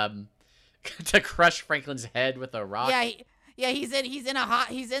to to crush Franklin's head with a rock. He's in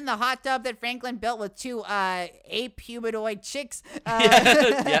the hot tub that Franklin built with two ape humanoid chicks.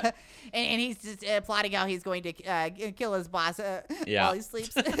 And he's just plotting how he's going to kill his boss while he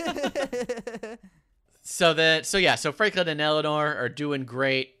sleeps. So Franklin and Eleanor are doing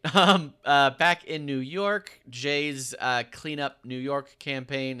great. Back in New York, Jay's Clean Up New York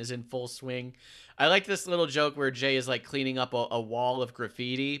campaign is in full swing. I like this little joke where Jay is like cleaning up a wall of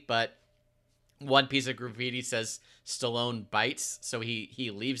graffiti, but one piece of graffiti says Stallone bites, so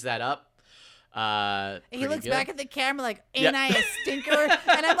he leaves that up. He looks back at the camera like, ain't I a stinker?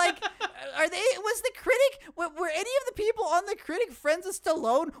 And I'm like, was the critic, were any of the people on the critic friends of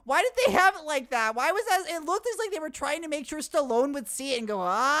Stallone? Why did they have it like that? Why was that? It looked as like they were trying to make sure Stallone would see it and go,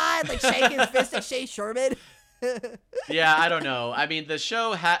 and like shake his fist at Shay Sherman. Yeah, I don't know. I mean, the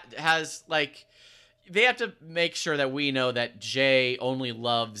show has like, they have to make sure that we know that Jay only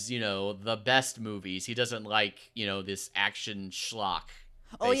loves, the best movies. He doesn't like, this action schlock.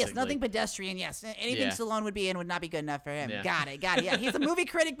 Oh, yes, nothing pedestrian, yes. Anything Stallone would be in would not be good enough for him. Yeah. Got it. Yeah, he's a movie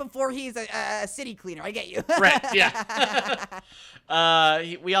critic before he's a city cleaner. I get you. Right, yeah.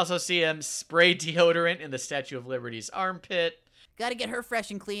 We also see him spray deodorant in the Statue of Liberty's armpit. Got to get her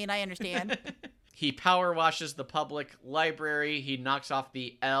fresh and clean, I understand. He power washes the public library. He knocks off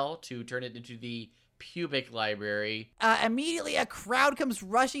the L to turn it into the pubic library. Immediately a crowd comes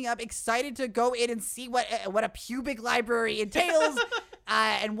rushing up, excited to go in and see what a pubic library entails.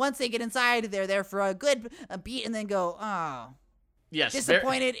 And once they get inside, they're there for a good beat and then go, oh. Yes.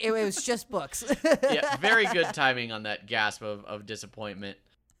 Disappointed. It was just books. Yeah, very good timing on that gasp of disappointment.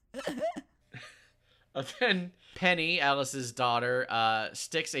 Then Penny, Alice's daughter,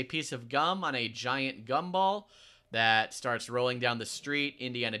 sticks a piece of gum on a giant gumball that starts rolling down the street,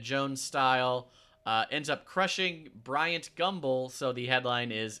 Indiana Jones style. Ends up crushing Bryant Gumbel, so the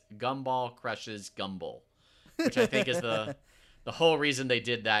headline is Gumball Crushes Gumbel, which I think is the whole reason they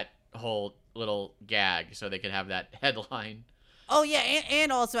did that whole little gag, so they could have that headline. Oh, yeah,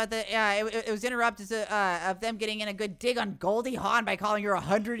 and also at the it was interrupted of them getting in a good dig on Goldie Hawn by calling her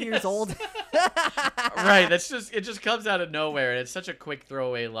 100 years old. Right, it just comes out of nowhere, and it's such a quick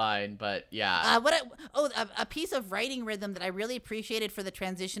throwaway line, but yeah. A piece of writing rhythm that I really appreciated for the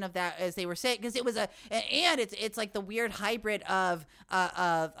transition of that, as they were saying, because it was it's like the weird hybrid of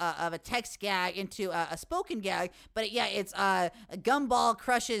a text gag into a spoken gag, but it's Gumball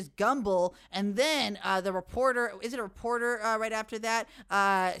crushes Gumbel, and then the reporter, is it a reporter right after that,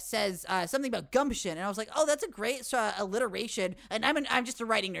 says something about gumption, and I was like, oh, that's a great alliteration, and I'm just a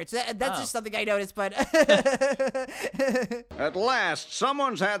writing nerd, so that's just something I noticed, but At last,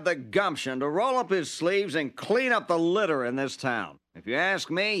 someone's had the gumption to roll up his sleeves and clean up the litter in this town. If you ask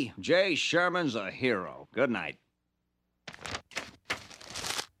me, Jay Sherman's a hero. Good night.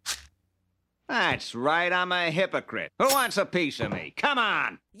 That's right, I'm a hypocrite. Who wants a piece of me? Come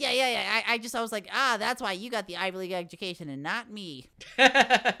on! Yeah. I was like, that's why you got the Ivy League education and not me.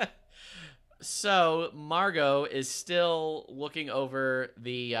 So Margot is still looking over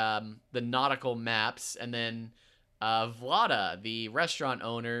the nautical maps, and then Vlada, the restaurant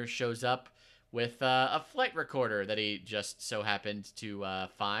owner, shows up with a flight recorder that he just so happened to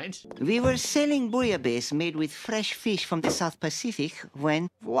find. We were selling bouillabaisse made with fresh fish from the South Pacific when...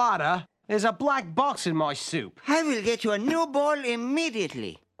 Vlada, there's a black box in my soup. I will get you a new bowl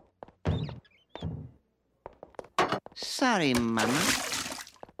immediately. Sorry, Mama.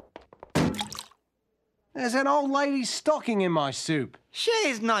 There's an old lady's stocking in my soup. She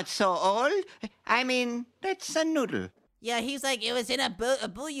is not so old. I mean, that's a noodle. Yeah, he's like, it was in a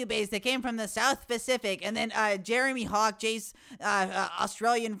bouillabaisse that came from the South Pacific. And then Jeremy Hawk, Jay's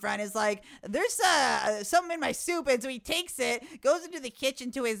Australian friend, is like, there's something in my soup. And so he takes it, goes into the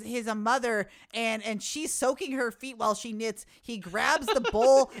kitchen to his mother, and she's soaking her feet while she knits. He grabs the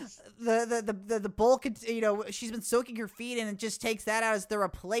bowl, the bowl, she's been soaking her feet, and it just takes that out as the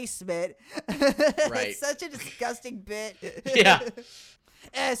replacement. Right. It's such a disgusting bit. Yeah.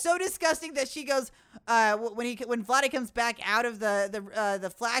 So disgusting that she goes when Vlada comes back out of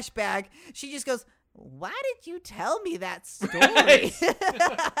the flashback, she just goes, "Why did you tell me that story?" Right.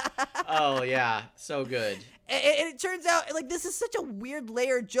 Oh yeah, so good. And it turns out like this is such a weird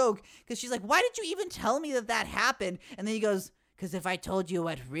layered joke because she's like, "Why did you even tell me that happened?" And then he goes, "Because if I told you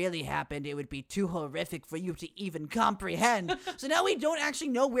what really happened, it would be too horrific for you to even comprehend." So now we don't actually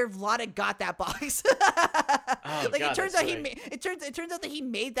know where Vlada got that box. It turns out it turns out that he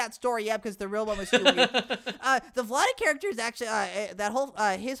made that story up because the real one was too weird. The Vlada character is actually that whole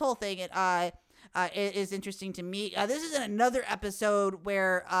his whole thing. is interesting to me. This is in another episode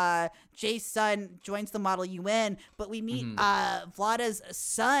where Jay's son joins the Model UN, but we meet Vlada's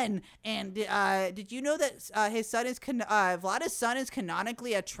son. And did you know that his son is Vlada's son is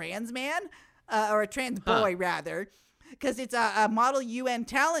canonically a trans man, or a trans boy rather? Because it's a Model UN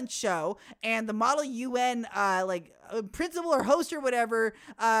talent show, and the Model UN principal or host or whatever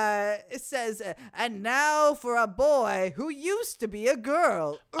it says, and now for a boy who used to be a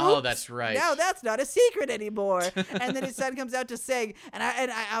girl. Oops, oh, that's right. Now that's not a secret anymore. And then his son comes out to sing, and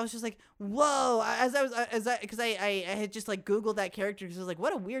I was just like, whoa. Because I had just like Googled that character because I was like,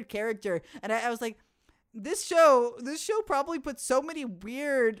 what a weird character, and I was like, This show probably puts so many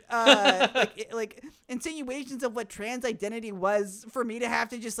weird like insinuations of what trans identity was for me to have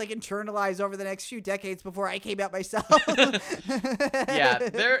to just like internalize over the next few decades before I came out myself. Yeah,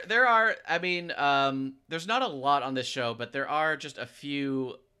 there are, I mean, there's not a lot on this show, but there are just a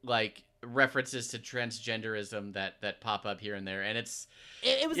few like references to transgenderism that pop up here and there, and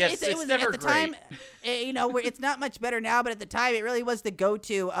it was never at the great. time, where it's not much better now, but at the time it really was the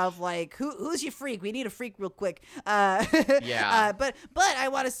go-to of like who's your freak? We need a freak real quick. Yeah. But I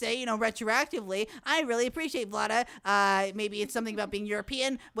want to say, retroactively, I really appreciate Vlada. Maybe it's something about being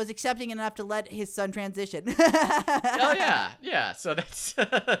European, was accepting enough to let his son transition. Oh yeah. So that's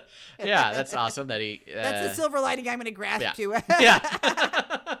that's awesome that he. That's the silver lining I'm going to grasp to.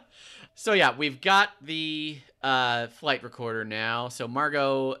 Yeah. So yeah, we've got the flight recorder now. So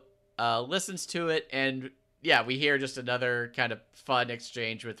Margot listens to it, and yeah, we hear just another kind of fun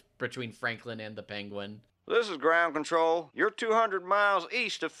exchange between Franklin and the Penguin. This is ground control. You're 200 miles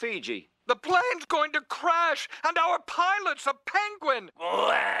east of Fiji. The plane's going to crash, and our pilot's a penguin.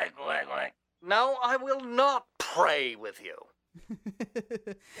 No, I will not pray with you.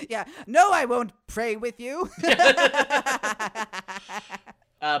 Yeah, no, I won't pray with you.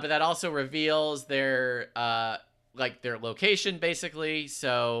 But that also reveals their location, basically.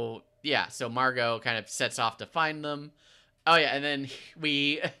 So yeah, so Margot kind of sets off to find them. Oh yeah, and then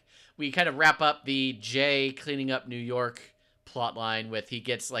we kind of wrap up the Jay cleaning up New York plotline with he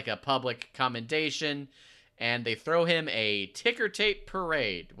gets like a public commendation, and they throw him a ticker tape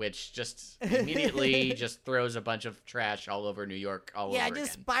parade, which just immediately just throws a bunch of trash all over New York all over again. Yeah,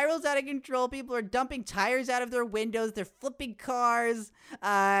 just spirals out of control. People are dumping tires out of their windows. They're flipping cars. People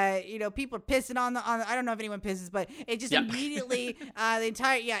are pissing on I don't know if anyone pisses, but it just immediately, the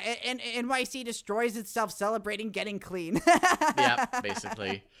entire, and NYC destroys itself celebrating getting clean. Yeah,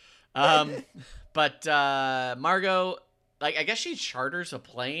 basically. But Margot, like, I guess she charters a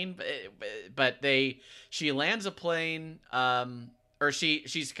plane, but she lands a plane, or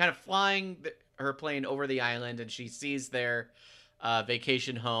she's kind of flying her plane over the island, and she sees their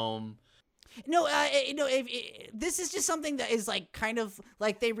vacation home. No, this is just something that is like kind of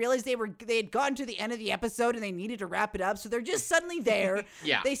like they realized they had gotten to the end of the episode and they needed to wrap it up, so they're just suddenly there.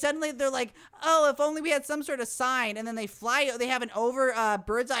 Yeah. They're like, oh, if only we had some sort of sign, and then they have an over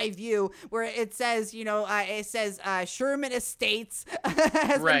bird's eye view where it says, Sherman Estates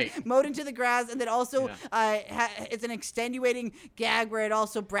has right. been mowed into the grass, and then also it's an extenuating gag where it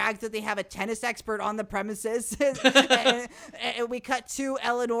also brags that they have a tennis expert on the premises. and we cut to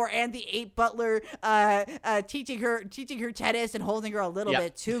Eleanor and the ape butler teaching her tennis and holding her a little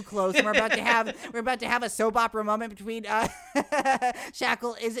bit too close. And we're about to have a soap opera moment between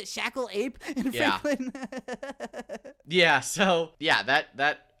Shackle Ape and Franklin. Yeah, so yeah,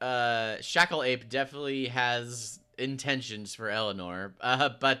 that Shackle Ape definitely has intentions for Eleanor.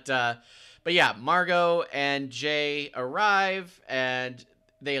 But yeah, Margot and Jay arrive, and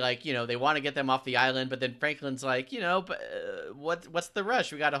they they want to get them off the island, but then Franklin's like, what's the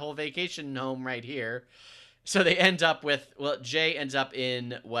rush? We got a whole vacation home right here. So they end up Jay ends up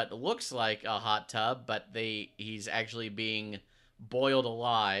in what looks like a hot tub, but he's actually being boiled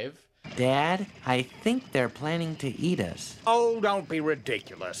alive. Dad, I think they're planning to eat us. Oh, don't be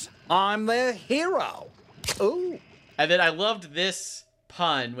ridiculous. I'm their hero. Ooh. And then I loved this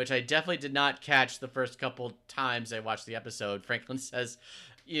pun, which I definitely did not catch the first couple times I watched the episode. Franklin says,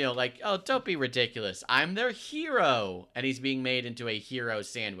 oh, don't be ridiculous. I'm their hero. And he's being made into a hero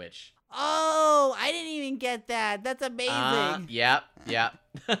sandwich. Oh, I didn't even get that. That's amazing. Yep.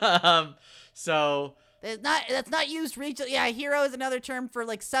 So That's not used regionally. Yeah, hero is another term for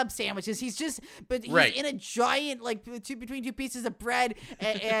like sub sandwiches. He's Right. in a giant like between two pieces of bread,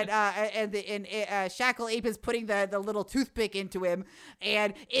 and Shackle Ape is putting the little toothpick into him,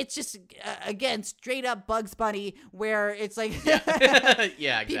 and it's just again straight up Bugs Bunny, where it's like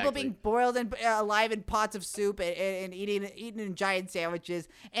Yeah, exactly. people being boiled and alive in pots of soup and eating in giant sandwiches,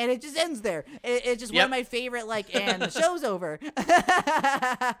 and it just ends there. It's just one of my favorite and the show's over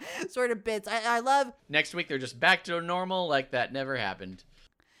sort of bits. I love. Next week they're just back to normal, like that never happened.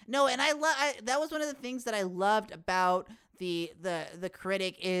 No, and that was one of the things that I loved about the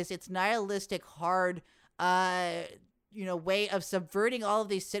Critic is its nihilistic, hard, way of subverting all of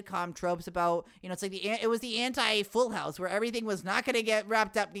these sitcom tropes about, it's like it was the anti Full House, where everything was not going to get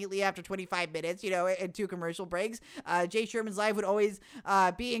wrapped up neatly after 25 minutes, and 2 commercial breaks. Jay Sherman's life would always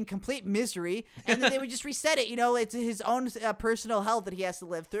be in complete misery, and then they would just reset it. It's his own personal hell that he has to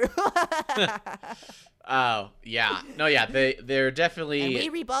live through. Oh, yeah. No, yeah, they're definitely... And we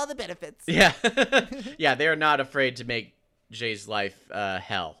reap all the benefits. Yeah. Yeah, they're not afraid to make Jay's life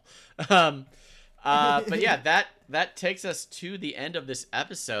hell. But yeah, that takes us to the end of this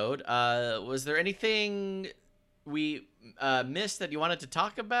episode. Was there anything we missed that you wanted to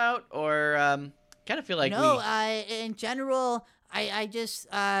talk about, or kind of feel like in general, I just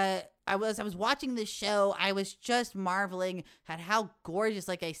I was watching this show. I was just marveling at how gorgeous,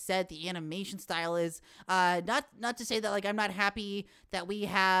 like I said, the animation style is. Not to say that I'm not happy that we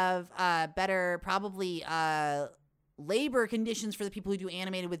have better probably labor conditions for the people who do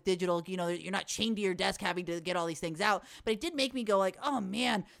animated with digital. You're not chained to your desk having to get all these things out. But it did make me go oh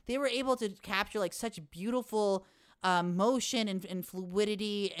man, they were able to capture such beautiful motion and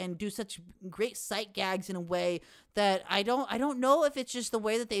fluidity and do such great sight gags in a way that I don't know if it's just the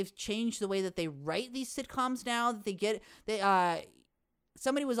way that they've changed the way that they write these sitcoms now, that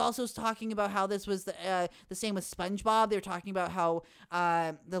somebody was also talking about how this was the same with SpongeBob. They were talking about how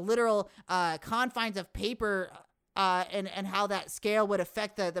the literal confines of paper and how that scale would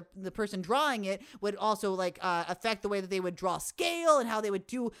affect the person drawing it would also affect the way that they would draw scale and how they would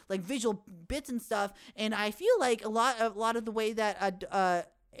do visual bits and stuff. And I feel like a lot of the way that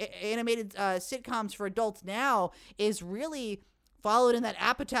animated sitcoms for adults now is really followed in that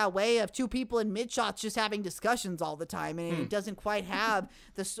Apatow way of 2 people in mid-shots just having discussions all the time, and it doesn't quite have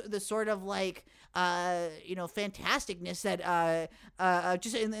the sort of fantasticness that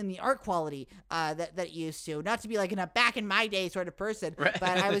just in the art quality that it used to. Not to be in a back in my day sort of person, right.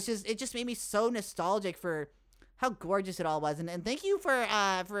 But it just made me so nostalgic for how gorgeous it all was, and thank you for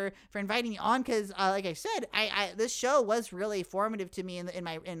inviting me on, because like I said, I this show was really formative to me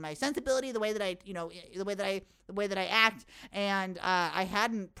in my sensibility, the way that I act, and I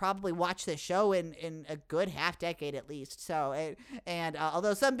hadn't probably watched this show in a good half decade at least. So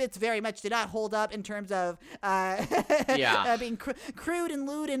although some bits very much did not hold up in terms of being crude and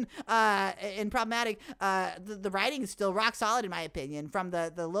lewd and problematic, the writing is still rock solid in my opinion, from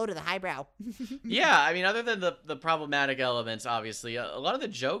the low to the highbrow. Yeah, I mean, other than the problematic elements, obviously, a lot of the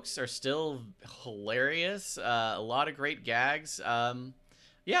jokes are still hilarious. A lot of great gags.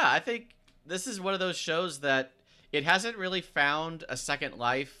 Yeah, I think this is one of those shows that it hasn't really found a second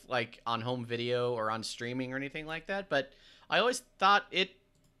life on home video or on streaming or anything like that, but I always thought it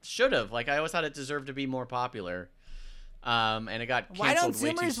should have. I always thought it deserved to be more popular. And it got canceled. Why don't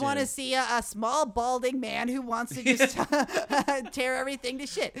way too Zoomers soon. want to see a small balding man who wants to just tear everything to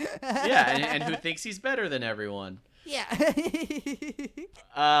shit? Yeah, and who thinks he's better than everyone. Yeah.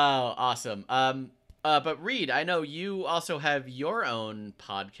 Oh, awesome. But Reed, I know you also have your own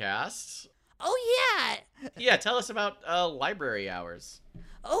podcast. Oh, yeah. Yeah, tell us about Library Hours.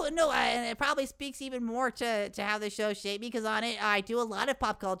 Oh, no, and it probably speaks even more to how the show shaped me, because on it, I do a lot of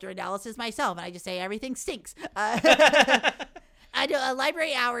pop culture analysis myself, and I just say everything stinks. I know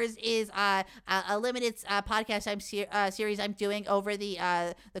Library Hours is a limited podcast series I'm doing over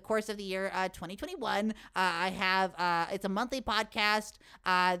the course of the year 2021. I have it's a monthly podcast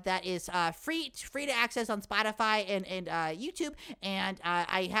that is free to access on Spotify and YouTube, and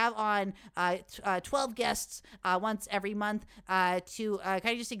I have on 12 guests once every month to kind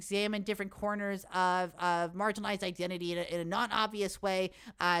of just examine different corners of marginalized identity in a non-obvious way.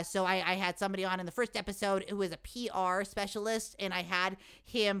 So I had somebody on in the first episode who is a PR specialist and I had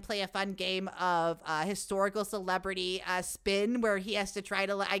him play a fun game of historical celebrity spin, where he has to try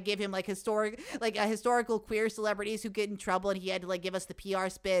to, I give him like historical queer celebrities who get in trouble, and he had to like give us the PR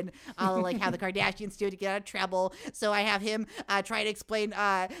spin, like how the Kardashians do to get out of trouble. So I have him try to explain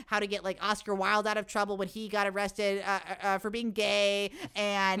how to get like Oscar Wilde out of trouble when he got arrested for being gay,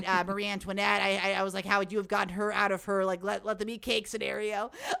 and Marie Antoinette. I was like, how would you have gotten her out of her like let them eat cake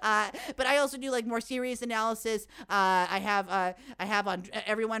scenario? But I also do like more serious analysis. I have on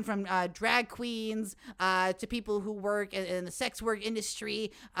everyone from drag queens to people who work in the sex work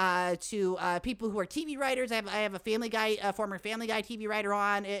industry to people who are TV writers. I have a Family Guy, former Family Guy TV writer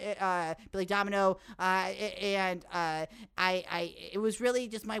on, Billy Domino, and it was really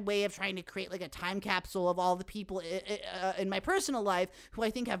just my way of trying to create like a time capsule of all the people in my personal life who I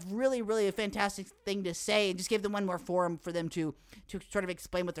think have really, really a fantastic thing to say, and just give them one more forum for them to sort of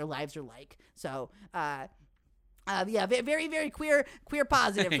explain what their lives are like. So, yeah, very, very queer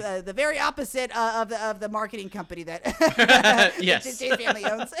positive. The very opposite of the marketing company that yes. Jay Family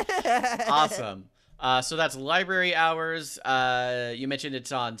owns. Awesome. So that's Library Hours. You mentioned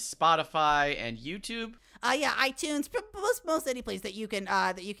it's on Spotify and YouTube. Yeah, iTunes, most any place that you can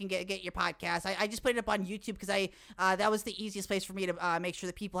get your podcast. I just put it up on YouTube because that was the easiest place for me to make sure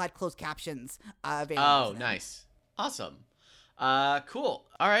that people had closed captions available. Oh, nice, awesome. Cool.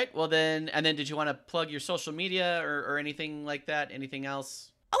 All right. Well then, and then did you want to plug your social media or anything like that? Anything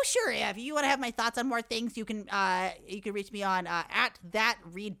else? Oh, sure. Yeah. If you want to have my thoughts on more things, you can reach me on at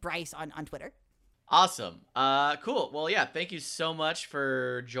 @ThatReedBryce on Twitter. Awesome. Cool. Well, yeah, thank you so much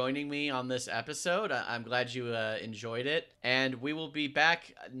for joining me on this episode. I'm glad you enjoyed it. And we will be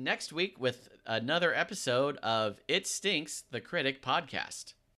back next week with another episode of It Stinks, the Critic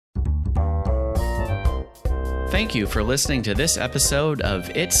Podcast. Thank you for listening to this episode of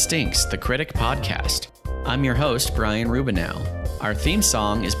It Stinks, the Critic Podcast. I'm your host, Brian Rubinow. Our theme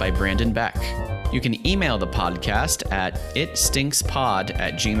song is by Brandon Beck. You can email the podcast at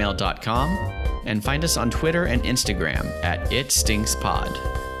itstinkspod@gmail.com and find us on Twitter and Instagram at itstinkspod.